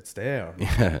 it's there.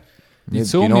 Yeah.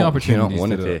 There's so many opportunities. You don't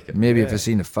want to to do it. take it. Maybe if I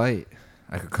seen the fight,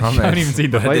 I could comment. You haven't even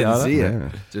seen the but I fight, didn't have see you? it.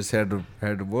 Yeah. Just heard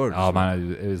the words. Oh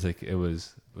man, it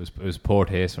was poor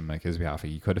taste from like his behalf.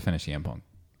 He could have finished CM Punk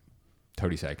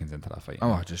 30 seconds into that fight.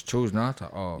 Oh, I just chose not to.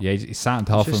 Oh, Yeah, he sat on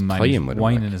top of Just him, man. tie He's him with him,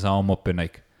 winding like. his arm up and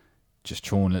like just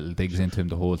throwing little digs into him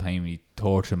the whole time. He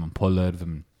tortured him and pulled out of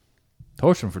him.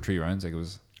 Tortured him for 3 rounds. Like it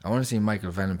was. I want to see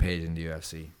Michael Venom Page in the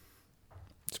UFC.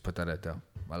 Just put that out there.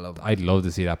 I love that. I'd love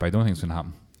to see that, but I don't think it's gonna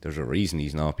happen. There's a reason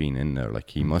he's not been in there. Like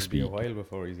he must It'll be. be a while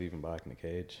before he's even back in the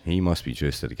cage. He must be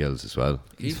just to the gills as well.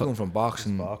 He's going from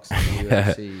boxing to boxing.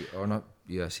 UFC, or not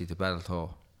UFC, to Bellator,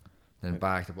 then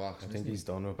back to boxing. I think he's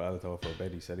done with Bellator for a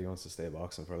bit. He said he wants to stay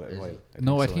boxing for a little while.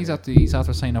 No, I think so, he's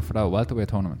after signing up for that welterweight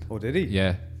tournament. Oh, did he?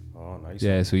 Yeah, Oh, nice.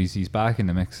 yeah. So he's back in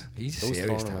the mix. He's Those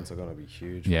serious. tournaments are going to be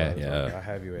huge. Yeah. Yeah. That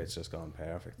heavyweight's just gone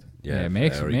perfect. Yeah, it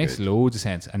makes very good. loads of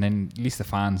sense, and then at least the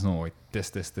fans know like,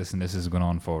 this, and this is going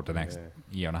on for the next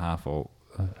year and a half or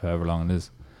however long it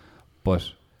is.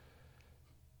 But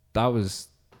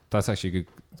that's actually a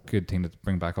good thing to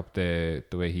bring back up the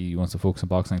way he wants to focus on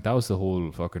boxing. Like, that was the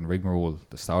whole fucking rigmarole,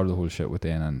 the start of the whole shit with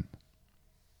Dan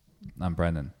and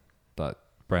Brendan. That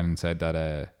Brendan said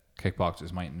that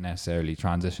kickboxers mightn't necessarily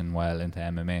transition well into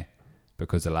MMA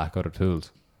because they lack other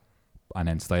tools. And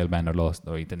then Stylebender lost.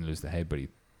 No, he didn't lose the head, but he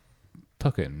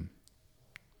took it in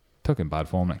bad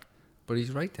form. Like, But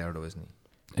he's right there, though, isn't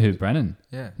who's Brennan?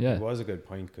 he? Yeah. Yeah, It was a good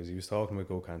point because he was talking with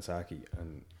Gokhan Saki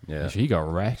and Yeah. he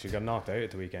got wrecked. she got knocked out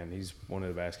at the weekend. He's one of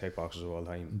the best kickboxers of all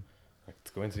time. Like,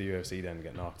 to go into the UFC then and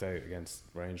get knocked out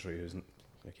against Braintree, who's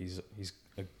like he's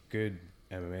a good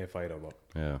MMA fighter, but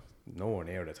Yeah. nowhere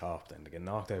near the top. Then to get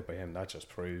knocked out by him, that just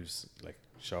proves like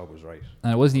Shaw was right.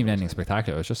 And it wasn't even anything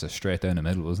spectacular. It was just a straight down the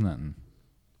middle, wasn't it? And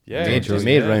Yeah, He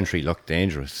made Roundtree look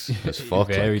dangerous as fuck.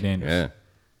 Very like. dangerous. Yeah.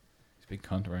 he's a big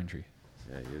cunt Roundtree.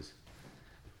 Yeah, he is.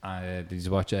 Did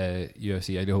you watch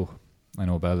UFC Idaho? I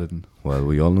know Bell didn't. Well,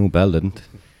 we all know Bell didn't.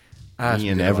 Ask Me me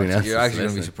and to everyone watch it. else You're is actually going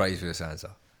to be listening. surprised with this answer.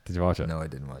 Did you watch it? No, I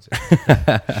didn't watch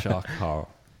it. Shock horror.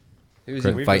 Who was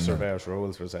Great. he We've just fighting? reversed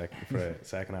roles for a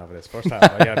second half of this. First half,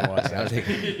 I hadn't watched I'll that. take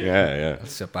it. Yeah. I'll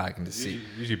sit back in the seat.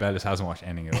 Usually Bell just hasn't watched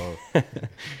anything at all.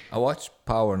 I watched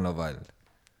Power and Love Island.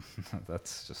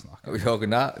 That's just not. Are we talking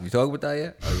that? Have you talked about that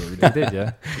yet? Oh yeah, we did.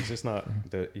 Yeah. He's just not.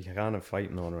 You can't have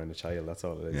fighting on around a child. That's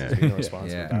all it is. Yeah. He's being a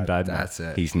responsible Yeah, dad. that's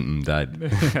it. He's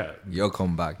dad. You'll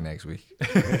come back next week.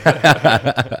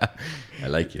 I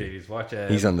like it.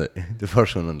 He's on the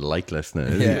first one on the like list now.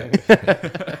 Isn't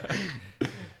he?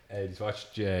 Did you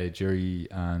watch Jury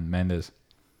and Mendes?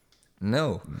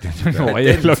 No. I don't know why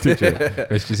you looked at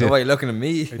you. Why are you looking at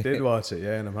me? I did watch it,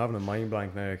 yeah, and I'm having a mind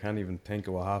blank now. I can't even think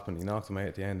of what happened. He knocked him out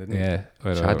at the end, didn't he? Yeah.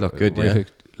 Chad looked good, yeah.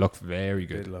 Looked very He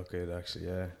did good. look good, actually,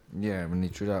 yeah. Yeah, when he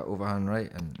threw that overhand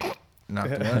right and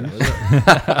knocked him out. Was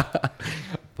it?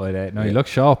 But no, he looked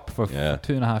sharp for Yeah.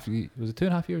 2.5 years. Was it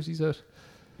 2.5 years he said?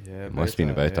 Yeah, Must have been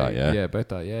about that, yeah. Yeah, about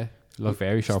that, yeah. Looked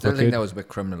very sharp. Still think that was a bit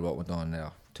criminal what went on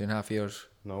there. 2.5 years.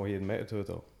 No, he admitted to it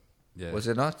though. Yeah. Was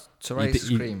it not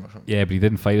psoriasis cream or something? Yeah, but he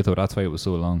didn't fight it though. That's why it was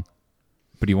so long.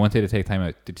 But he wanted to take time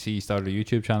out. Did you see he started a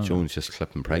YouTube channel? Jones just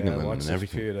clipping pregnant Yeah, I women watched and a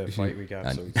few everything. of the fight week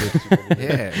And- episodes.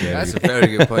 Yeah, that's a very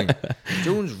good point.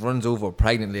 Jones runs over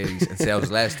pregnant ladies and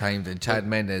sells less time than Chad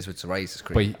Mendes with psoriasis But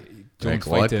cream. Jones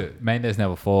Like what? fight it. Mendes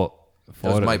never fought. That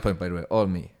was it. my point, by the way. All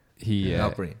me. He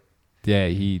Not Breen. yeah,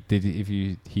 he did.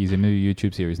 He's a new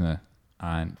YouTube series now,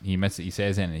 and he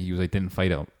says in it, he was like didn't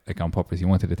fight it like on purpose. He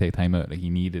wanted to take time out. Like he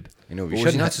needed. You know, But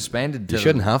was he not suspended? You till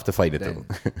shouldn't have to fight it then?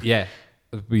 though. Yeah,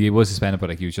 but he was suspended, but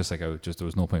like he was just like, there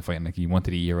was no point fighting. Like he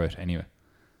wanted a year out anyway,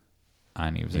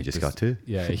 and he was He like, just this- got two.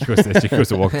 Yeah, he goes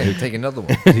to walk. Take another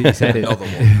one. He said it. Another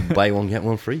one. Buy one, get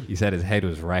one free. He said his head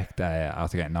was wrecked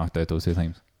after getting knocked out those 2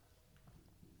 times.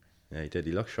 Yeah, he did.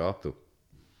 He looked sharp though.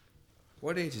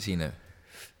 What age is he now?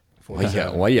 Why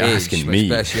are you Age, asking my me?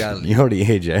 speciality. You're the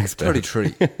age expert. 33.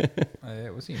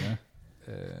 What's he now?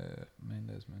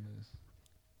 Mendes.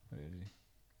 What is he?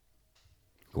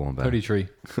 Go on back. 33.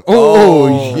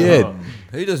 Oh, shit.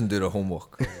 He doesn't do the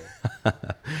homework.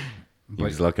 He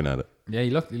was looking at it. Yeah, he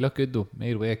looked good though.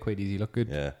 Made weight quite easy. Looked good.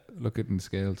 Yeah. Looked good in the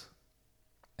scales.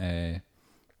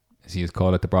 See his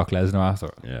call at the Brock Lesnar after.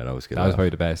 Yeah, that was good. That was probably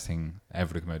the best thing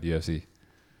ever to come out of the UFC.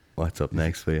 What's up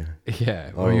next for you?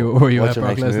 Yeah. Oh, Were you what's at your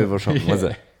Brock next Lesnar? move or something? Was Yeah.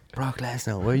 it Brock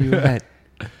Lesnar? Where you at?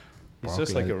 He's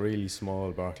just like a really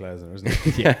small Brock Lesnar, isn't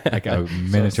he? Yeah, like a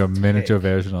miniature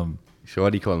version of him. So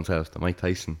what do he call himself? The Mike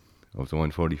Tyson of the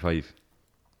 145.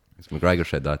 It's McGregor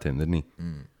said that to him, didn't he?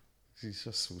 He's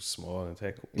just so small and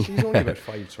thick. He's only about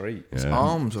 5'3". His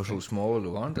arms are so small,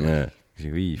 though, aren't they? Yeah. He's a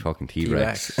wee fucking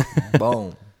T-Rex.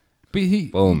 Boom. But he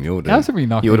Boom, you would he hasn't really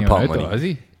knocked you would anyone have out popped though, money. has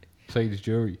he? Besides his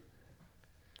jury.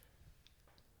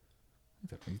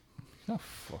 Oh,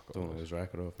 fuck Don't know his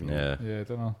record off me. Yeah. Yeah, I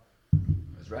don't know.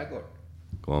 His record?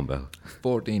 Go on, Bell.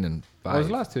 14 and 5. What was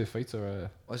the last 2 fights or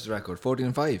What's his record? 14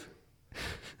 and 5.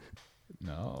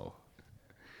 no?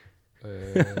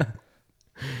 Don't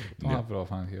have it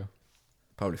offhand here.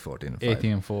 Probably 14 and 5.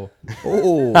 18 and 4.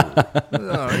 Oh,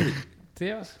 alright.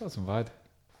 Yeah, it wasn't bad.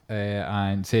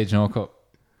 And Sage Norcutt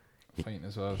fighting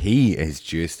as well. He is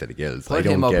juiced to the gills. I Put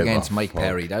don't him up give against a Mike fuck.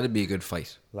 Perry. That'd be a good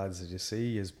fight. Lads, did you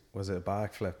see was it a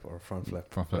back flip or a front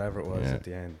flip? Front flip. Whatever it was Yeah. at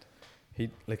the end. He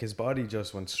his body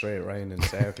just went straight round in a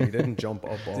circle. He didn't jump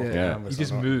up off the Yeah. canvas. He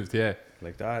just or nothing. moved, yeah.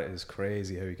 Like that is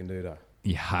crazy how he can do that.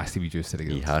 He has to be juiced to the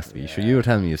gills. He has to be. Sure, you were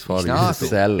telling me his father not, used to though.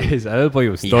 sell. His elbow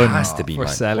was He done has to be, for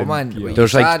man. selling. Well, man, gear. you're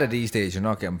There's like- sad at these days. You're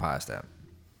not getting past that.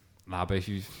 Nah, but if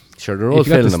you Sure, they're If all you got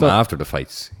the filming them stuff- after the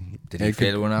fights. Did he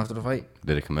fail one after the fight?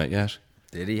 Did it come out yet?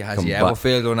 Did he? Has Come he ever back.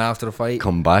 failed one after the fight?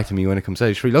 Come back to me when it comes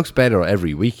out. Sure, he looks better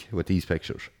every week with these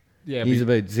pictures. yeah, He's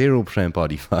but, about 0%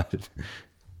 body fat.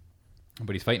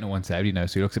 but he's fighting at 170 now,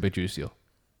 so he looks a bit juicier.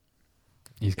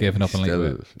 He's giving up on Still,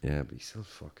 lightweight. yeah, but he's still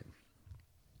fucking.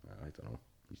 I don't know.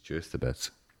 He's just a bit.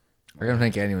 I don't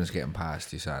think anyone's getting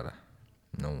past USADA.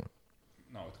 No one.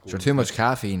 No, it's Sure, too much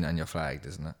caffeine and you're flagged,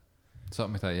 isn't it?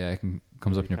 Something like that, yeah. It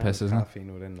comes up in your Can't piss, have isn't it?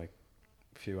 caffeine within like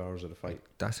a few hours of the fight.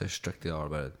 That's how strict they are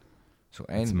about it. So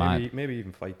It's any mad. Maybe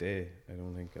even fight day. I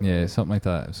don't think. Yeah, something like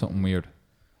that. Something weird.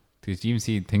 Because you even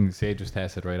see things Sage was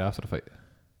tested right after the fight.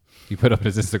 He put up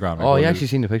his Instagram. Oh, you actually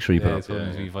seen the picture he put Yeah, up? it's one of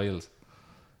his wee vials.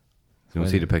 You don't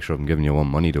see the picture of him giving you one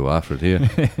money though after, do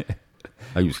you?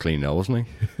 I was clean now, wasn't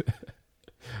I?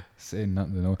 Saying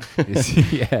nothing to know.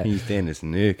 Yeah. He's doing this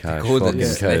new cash. Good fucking and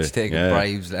cow. snitch taking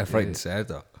bribes left, right, and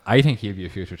centre. I think he'll be a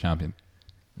future champion.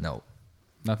 No.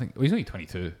 Nothing. Well, he's only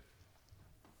 22.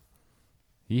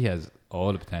 He has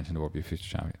all the potential to be a future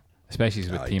champion. Especially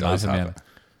with he Team does have Azamel. it.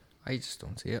 I just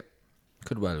don't see it.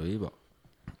 Could well be, but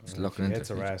just If looking he into hits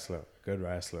a it. wrestler, good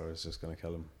wrestler is just going to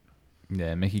kill him.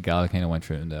 Yeah, Mickey Gall kind of went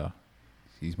through in there.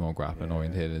 He's more grappling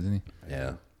oriented, isn't he?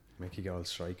 Yeah. Mickey Gall's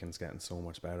striking's getting so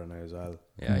much better now as well.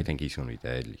 Yeah, I think he's going to be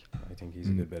deadly. I think he's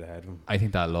a good bit ahead of him. I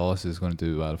think that loss is going to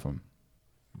do well for him.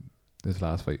 This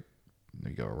last fight,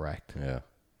 he got wrecked. Yeah.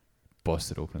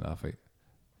 busted open in that fight.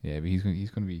 Yeah, but he's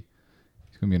gonna be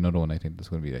another one. I think that's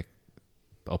gonna be like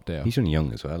up there. He's only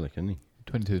young as well, like, isn't he?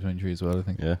 22, 23 as well, I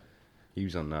think. Yeah, he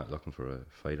was on that looking for a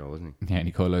fighter, wasn't he? Yeah, and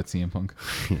he called out CM Punk.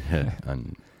 Yeah,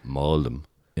 and mauled him.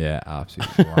 Yeah,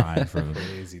 absolutely ran for him.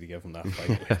 Easy to give him that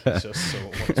fight. Like, he's just so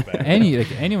much better.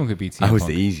 Anyone could beat CM Punk. That was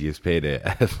the easiest payday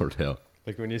ever. Tell.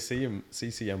 Like when you see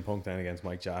CM Punk then against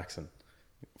Mike Jackson,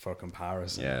 for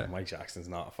comparison, Mike Jackson's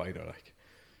not a fighter. Like,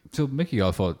 so Mickey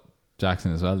Gall fought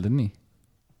Jackson as well, didn't he?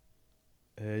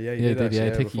 Yeah, he did. I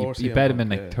think he bet him in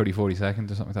like 30-40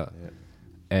 seconds or something like that.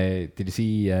 Yeah. Did you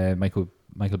see Michael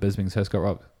Bisping's house got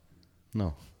robbed?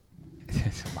 No.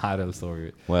 It's a mad old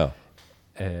story. Well,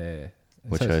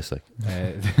 which house, like?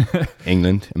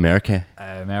 England, America.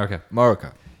 America.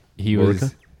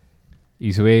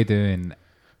 He's away doing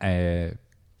I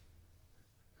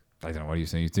don't know what he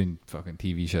was doing. He was doing fucking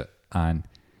TV shit, and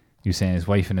he was saying his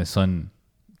wife and his son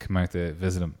come out to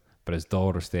visit him, but his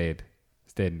daughter stayed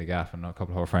in the gaff, and a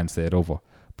couple of her friends stayed over.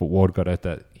 But word got out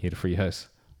that he had a free house,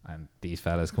 and these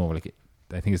fellas come over. Like,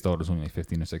 I think his daughter was only like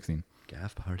 15 or 16.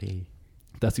 Gaff party.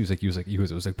 That's he was like it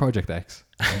was like Project X,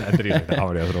 and then he was like,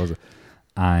 oh, that's what it was.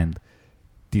 And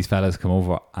these fellas come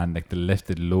over, and like they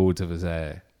lifted loads of his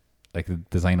like the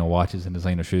designer watches and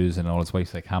designer shoes and all his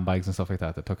wife's like handbags and stuff like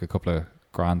that. They took a couple of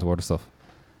grand's worth of stuff,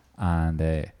 and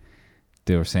they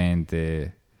were saying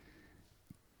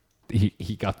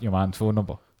he got your man's phone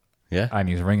number. Yeah, and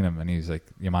he was ringing him, and he was like,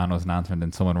 your man wasn't answering.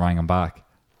 Then someone rang him back,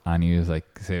 and he was like,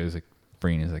 it was like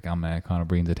Breen. He's like, I'm Conor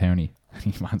Breen's attorney. And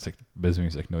his man's like,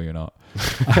 Bismarck's like, no, you're not.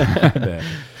 And,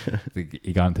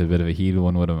 he got into a bit of a heel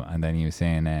one with him, and then he was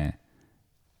saying,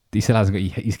 he still hasn't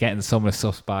got. He's getting some of the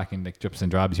stuff back in like drips and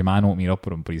drabs. Your man won't meet up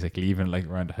with him, but he's like leaving like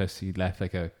around the house. He left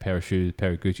like a pair of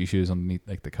Gucci shoes underneath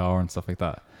like the car and stuff like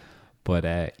that.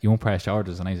 But he won't press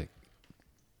charges, and I was like,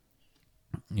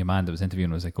 your man that was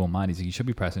interviewing was like, oh man, he's like, you should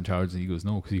be pressing charges. And he goes,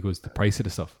 no, because he goes, the price of the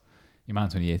stuff. Your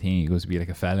man's only 18. He goes to be like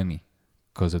a felony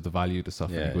because of the value of the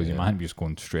stuff. And he goes, your man be just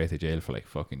going straight to jail for like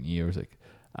fucking years. Like,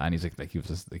 and he's like he was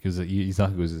just like, he's not.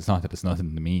 He goes, it's not that it's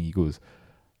nothing to me. He goes,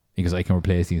 I can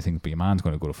replace these things, but your man's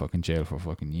going to go to fucking jail for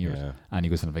fucking years. Yeah. And he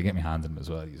goes, and if I get my hands on him as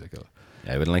well, he's like, oh.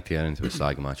 Yeah, I wouldn't like to get into a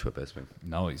saga match with Bisping.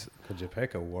 No, could you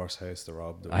pick a worse house to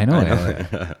rob? I know.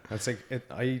 It's like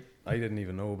I didn't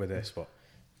even know about this, but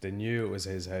they knew it was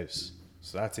his house,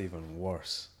 so that's even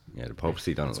worse. Yeah, the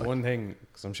purposely done it. It's one thing,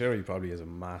 because I'm sure he probably has a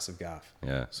massive gaff.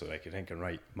 Yeah. So like you're thinking,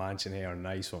 right, mansion here,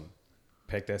 nice one.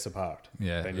 Pick this apart.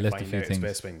 Yeah. Then you find out it's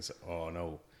Bisping's. Oh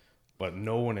no. But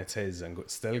knowing it's his and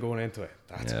still going into it,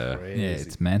 that's crazy. Yeah,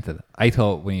 it's mental. I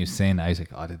thought when he was saying that, I was like,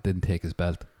 oh, they didn't take his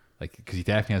belt. Like, because he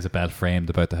definitely has a belt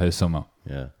framed about the house somehow.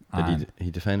 Yeah. But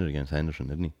he defended against Henderson,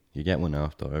 didn't he? You get one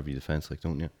after every defense, like,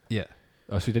 don't you? Yeah.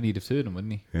 Oh, so he did. He'd have sued him,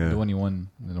 wouldn't he? Yeah. The one he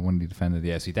won, and the one he defended.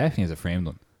 Yeah, so he definitely has a framed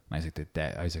one. And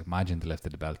I was like, imagine they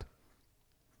lifted the belt.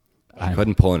 You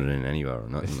couldn't pawn it in anywhere or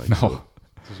nothing like that. No.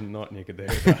 There's nothing you could do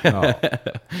with that.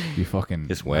 No. You fucking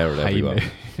just wear it everywhere.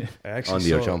 On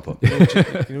your jumper.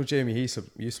 You know Jamie Heaslip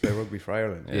used to play rugby for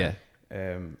Ireland. Yeah.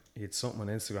 He had something on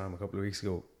Instagram a couple of weeks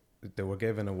ago. They were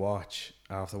given a watch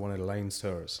after one of the Lions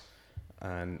tours,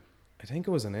 and I think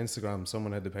it was on Instagram.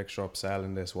 Someone had the picture up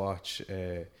selling this watch,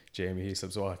 Jamie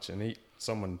Heaslip's watch, and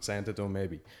someone sent it to him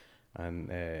maybe,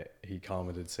 and he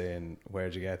commented saying,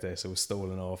 "Where'd you get this? It was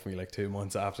stolen off me like 2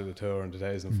 months after the tour in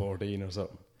 2014 or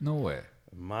something." No way.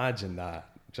 Imagine that.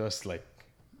 Just like,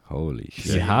 holy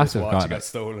shit. You have to have gotten it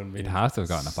stolen. It has to have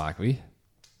gotten it back,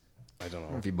 I don't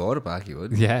know. If you bought it back, you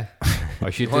would. Yeah.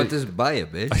 You want to just buy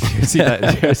it, bitch. See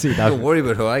that? Don't worry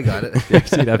about how I got it. You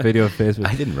see that video on Facebook?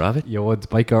 I didn't rob it. Your one's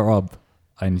bike got robbed,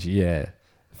 and she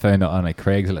found it on like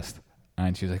Craigslist,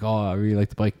 and she was like, "Oh, I really like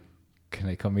the bike. Can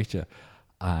I come meet you?"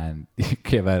 And he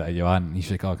came out at Johan, and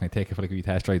he's like, "Oh, can I take it for like a wee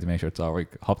test drive to make sure it's all right?"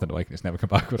 Hopped on the bike and just never come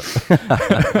back with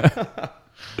it.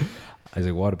 I was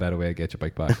like, what a better way to get your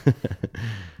bike back.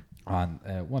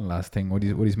 And one last thing, what do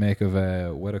you make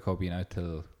of Whittaker being out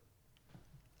till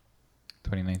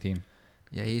 2019?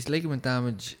 Yeah, he's ligament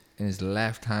damage in his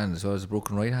left hand as well as a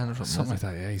broken right hand or something like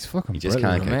that. Yeah, he's fucking. He just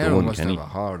can't get going, must have a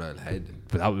hard old head.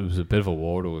 But that was a bit of a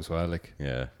war though as well. Like,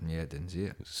 yeah, didn't see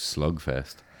it.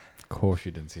 Slugfest. Of course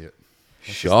you didn't see it.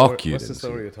 Shock you. What's the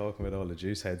story you're talking about? All the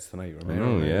juice heads tonight.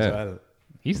 Oh yeah. As well.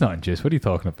 He's not in juice. What are you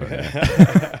talking about?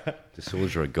 The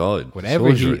soldier of God. Whatever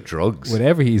soldier of drugs.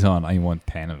 Whatever he's on, I want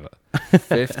 10 of it.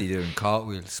 50 doing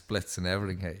cartwheel splits and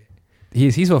everything. Hey,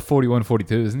 he's about 41,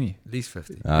 42, isn't he? At least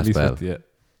 50. At least 50, yeah.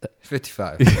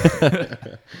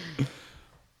 55.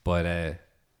 But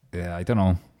yeah, I don't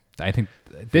know. I think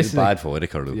this is bad for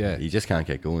Whittaker though. Yeah. He just can't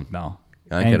get going. No.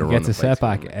 Can't get a run. He gets a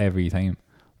setback every time.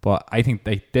 But I think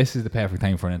this is the perfect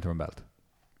time for an interim belt.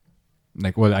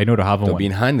 Like, well, I know they're having They're one.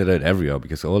 being handed out everywhere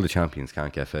because all the champions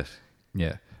can't get fit.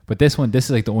 Yeah. But this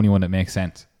is like the only one that makes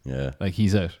sense. Yeah. Like,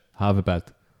 he's out. Have a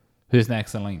belt. Who's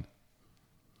next in line?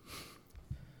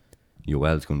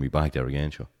 Yoel's going to be back there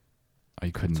again, sure. I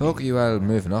couldn't. Talk UL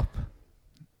moving up.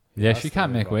 Yeah, she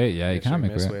can't make weight. Yeah, you can't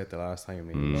make weight. The last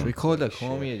time. So we called that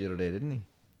Cormier the other day, didn't he?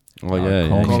 Oh, yeah.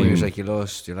 Cormier was like, you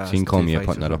lost your last. Seen Cormier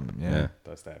putting that up. Yeah.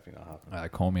 That's definitely not happening.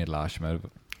 Cormier lashed him out of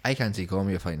it. I can't see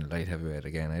Cormier fighting light heavyweight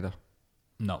again either.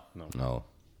 No,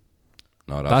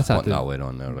 that's putting that weight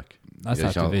on there. Like, that's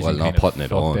that division. Well, not putting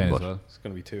it on, but well. It's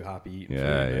going to be too happy eating.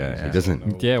 Yeah. He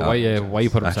doesn't. Yeah, why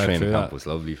put himself that training through camp that? was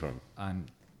lovely for him. And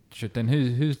then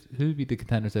who'd be the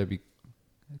contenders there? Be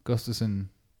Gustafsson.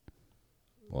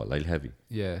 What, light heavy?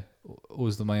 Yeah,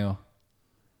 was the Mayo.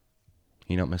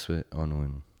 He not mess with it? Oh no,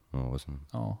 it wasn't.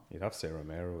 Oh, you'd have to say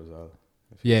Romero as well.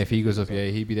 If he goes up,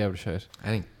 he'd be there with a shout. I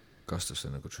think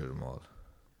Gustafsson will go through them all.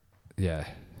 Yeah,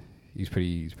 he's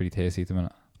pretty tasty at the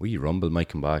minute. We Rumble might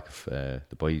come back if the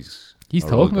boys. He's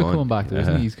talking about coming back, though,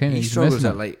 isn't he? He struggles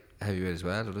at light heavyweight as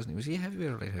well, doesn't he? Was he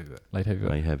heavyweight or light heavyweight? Light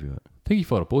heavyweight. Light heavyweight. I think he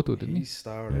fought at both, though, didn't he? He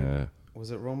started. Yeah.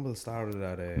 Was it Rumble started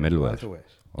at middleweight? Welterweight?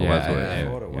 Oh,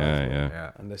 welterweight.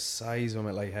 Yeah. And the size of him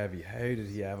at light heavy, how did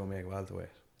he ever make welterweight?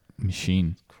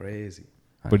 Machine. Crazy.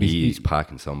 But he's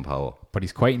packing some power. But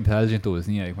he's quite intelligent, though,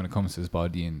 isn't he? Like, when it comes to his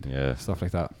body and stuff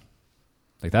like that.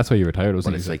 Like, that's why he retired,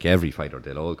 wasn't he? But it's like every fighter,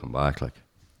 they'll all come back. Like,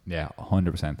 yeah,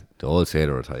 100%. They all say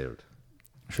they're retired.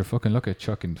 Sure, fucking look at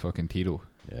Chuck and fucking Tito.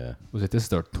 Yeah. Was it this is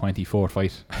their 24th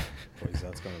fight? Boys,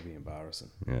 that's going to be embarrassing.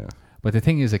 Yeah. But the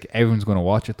thing is, like, everyone's going to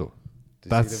watch it, though.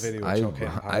 I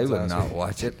would not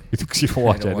watch it. You don't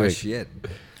watch it, watch shit.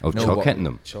 Oh, Chuck hitting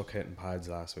them. Chuck hitting pads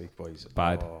last week, boys.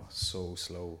 Bad. Oh, so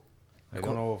slow. I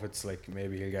don't know if it's like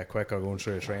maybe he'll get quicker going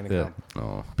through a training Yeah. camp.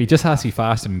 Oh. But he just has to be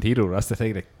faster than Tito. That's the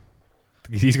thing. Like,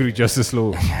 he's going to be just as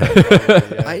slow.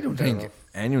 I don't think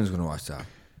anyone's going to watch that.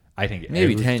 I think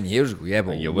maybe 10 years ago, yeah,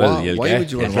 but you will. Why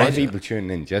would you want to watch people it?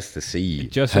 tuning in just to see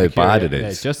Just how bad it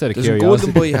is? Yeah, just out of Doesn't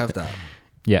curiosity. Golden Boy have that?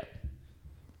 Yeah.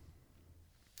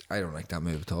 I don't like that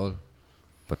move at all.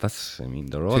 But that's, I mean,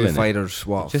 they're all Two in fighters,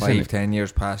 what, Just 5-10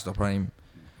 years past their prime?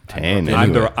 10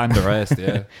 and the rest,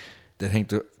 yeah. They think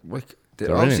they're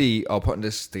They're obviously all putting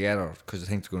this together because they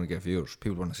think they're going to get viewers.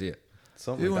 People want to see it.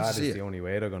 Something Who like wants that to is see the it? only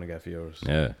way they're going to get viewers.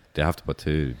 Yeah, they have to put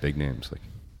two big names. Like,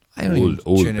 I don't even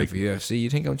old tune in big for UFC. You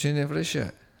think I'm tuning in for this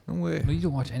shit? No way. No, you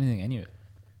don't watch anything anyway.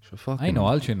 So fucking I know,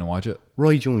 I'll tune in and watch it.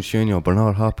 Roy Jones Jr.,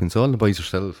 Bernard Hopkins, all the boys are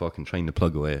still fucking trying to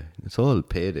plug away. It's all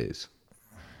paydays.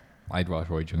 I'd watch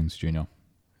Roy Jones Jr.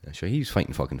 Yeah, sure, he was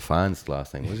fighting fucking fans the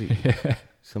last time, was he?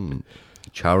 Some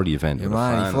charity event. Yeah, with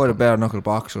man, a he fan. fought a bare knuckle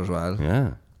boxer as well.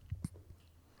 Yeah.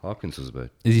 Hopkins was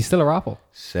about Is he still a rapper?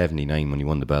 79 when he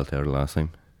won the belt there the last time.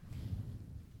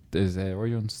 Is Roy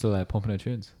Jones still pumping out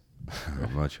tunes?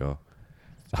 I'm not sure.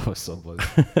 That was so buzz.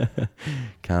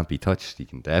 Can't be touched. He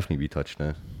can definitely be touched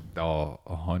now. Oh,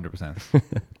 100%.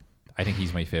 I think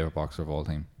he's my favourite boxer of all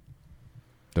time.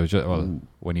 There was just,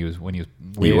 when he was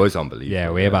He was unbelievable.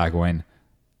 Yeah, way back when.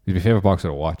 He's my favourite boxer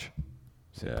to watch.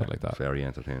 So Yeah, put it like that. very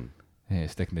entertaining. Yeah,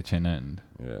 sticking the chin out and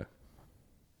Yeah.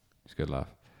 it's a good laugh.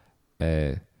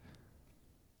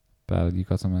 Bal, you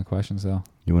got some questions though?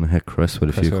 You want to hit Chris with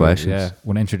a few questions? Yeah,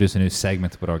 want to introduce a new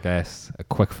segment with our guests. A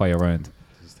quick fire round.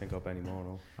 Just think up any more,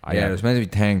 no? Yeah, there's meant to be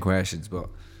 10 questions, but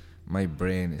my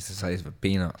brain is the size of a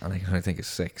peanut and I can only think of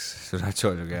 6. So that's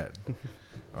what you'll get.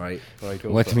 Alright.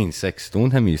 What do you mean 6? Don't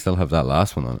tell me you still have that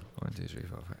last one on it. 1, 2, 3,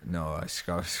 4, 5. No, I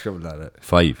scribbled that out.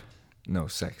 5. No,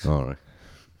 6. Alright.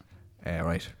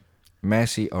 Right.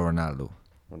 Messi or Ronaldo?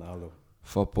 Ronaldo.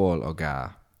 Football or Ga?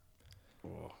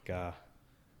 Oh, Ga.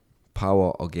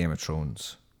 Power or Game of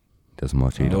Thrones? Doesn't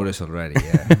much You either. know this already,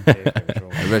 yeah.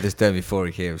 I read this down before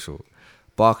he came, so.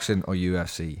 Boxing or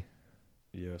UFC?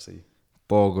 UFC.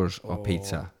 Burgers or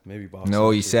pizza? Maybe boxing.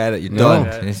 No, you said it. You're No.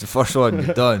 done. It's the first one.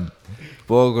 You're done.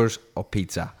 Burgers or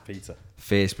pizza? Pizza.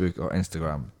 Facebook or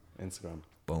Instagram? Instagram.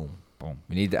 Boom. Boom.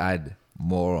 We need to add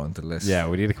more onto the list. Yeah,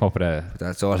 we need to come up with a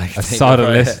That's all I can think solid of.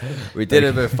 list. We did it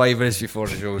about 5 minutes before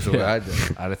the show, so we had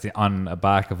to. and it's on a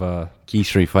back of a. Key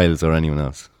Street Files or anyone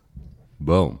else.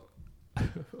 Boom.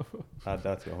 Add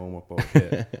that to your homework book.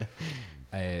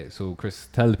 Yeah. So Chris,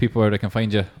 tell the people where they can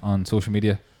find you on social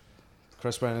media.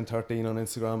 Chris Brennan 13 on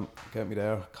Instagram. Get me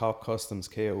there. Cop Customs,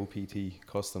 KOPT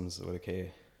Customs with a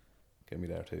K. Get me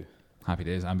there too. Happy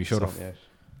days, and be sure to. Something yet.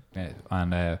 Yeah,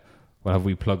 and we'll have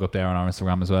we plug up there on our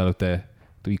Instagram as well with the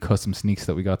wee custom sneaks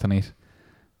that we got tonight.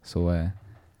 So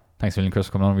thanks a million, Chris,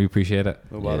 for coming on. We appreciate it.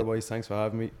 No bother, boys. Thanks for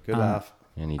having me. Good laugh.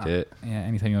 Any day. Yeah,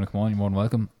 anytime you want to come on, you're more than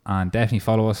welcome. And definitely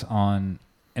follow us on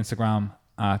Instagram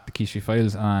at the Key Street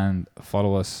Files, and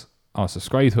follow us or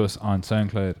subscribe to us on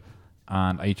SoundCloud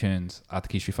and iTunes at the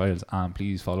Key Street Files, and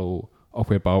please follow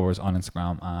Upgrade Bowers on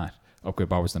Instagram at Upgrade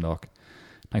Bowers Dundalk.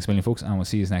 Thanks a million, folks, and we'll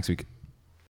see you next week.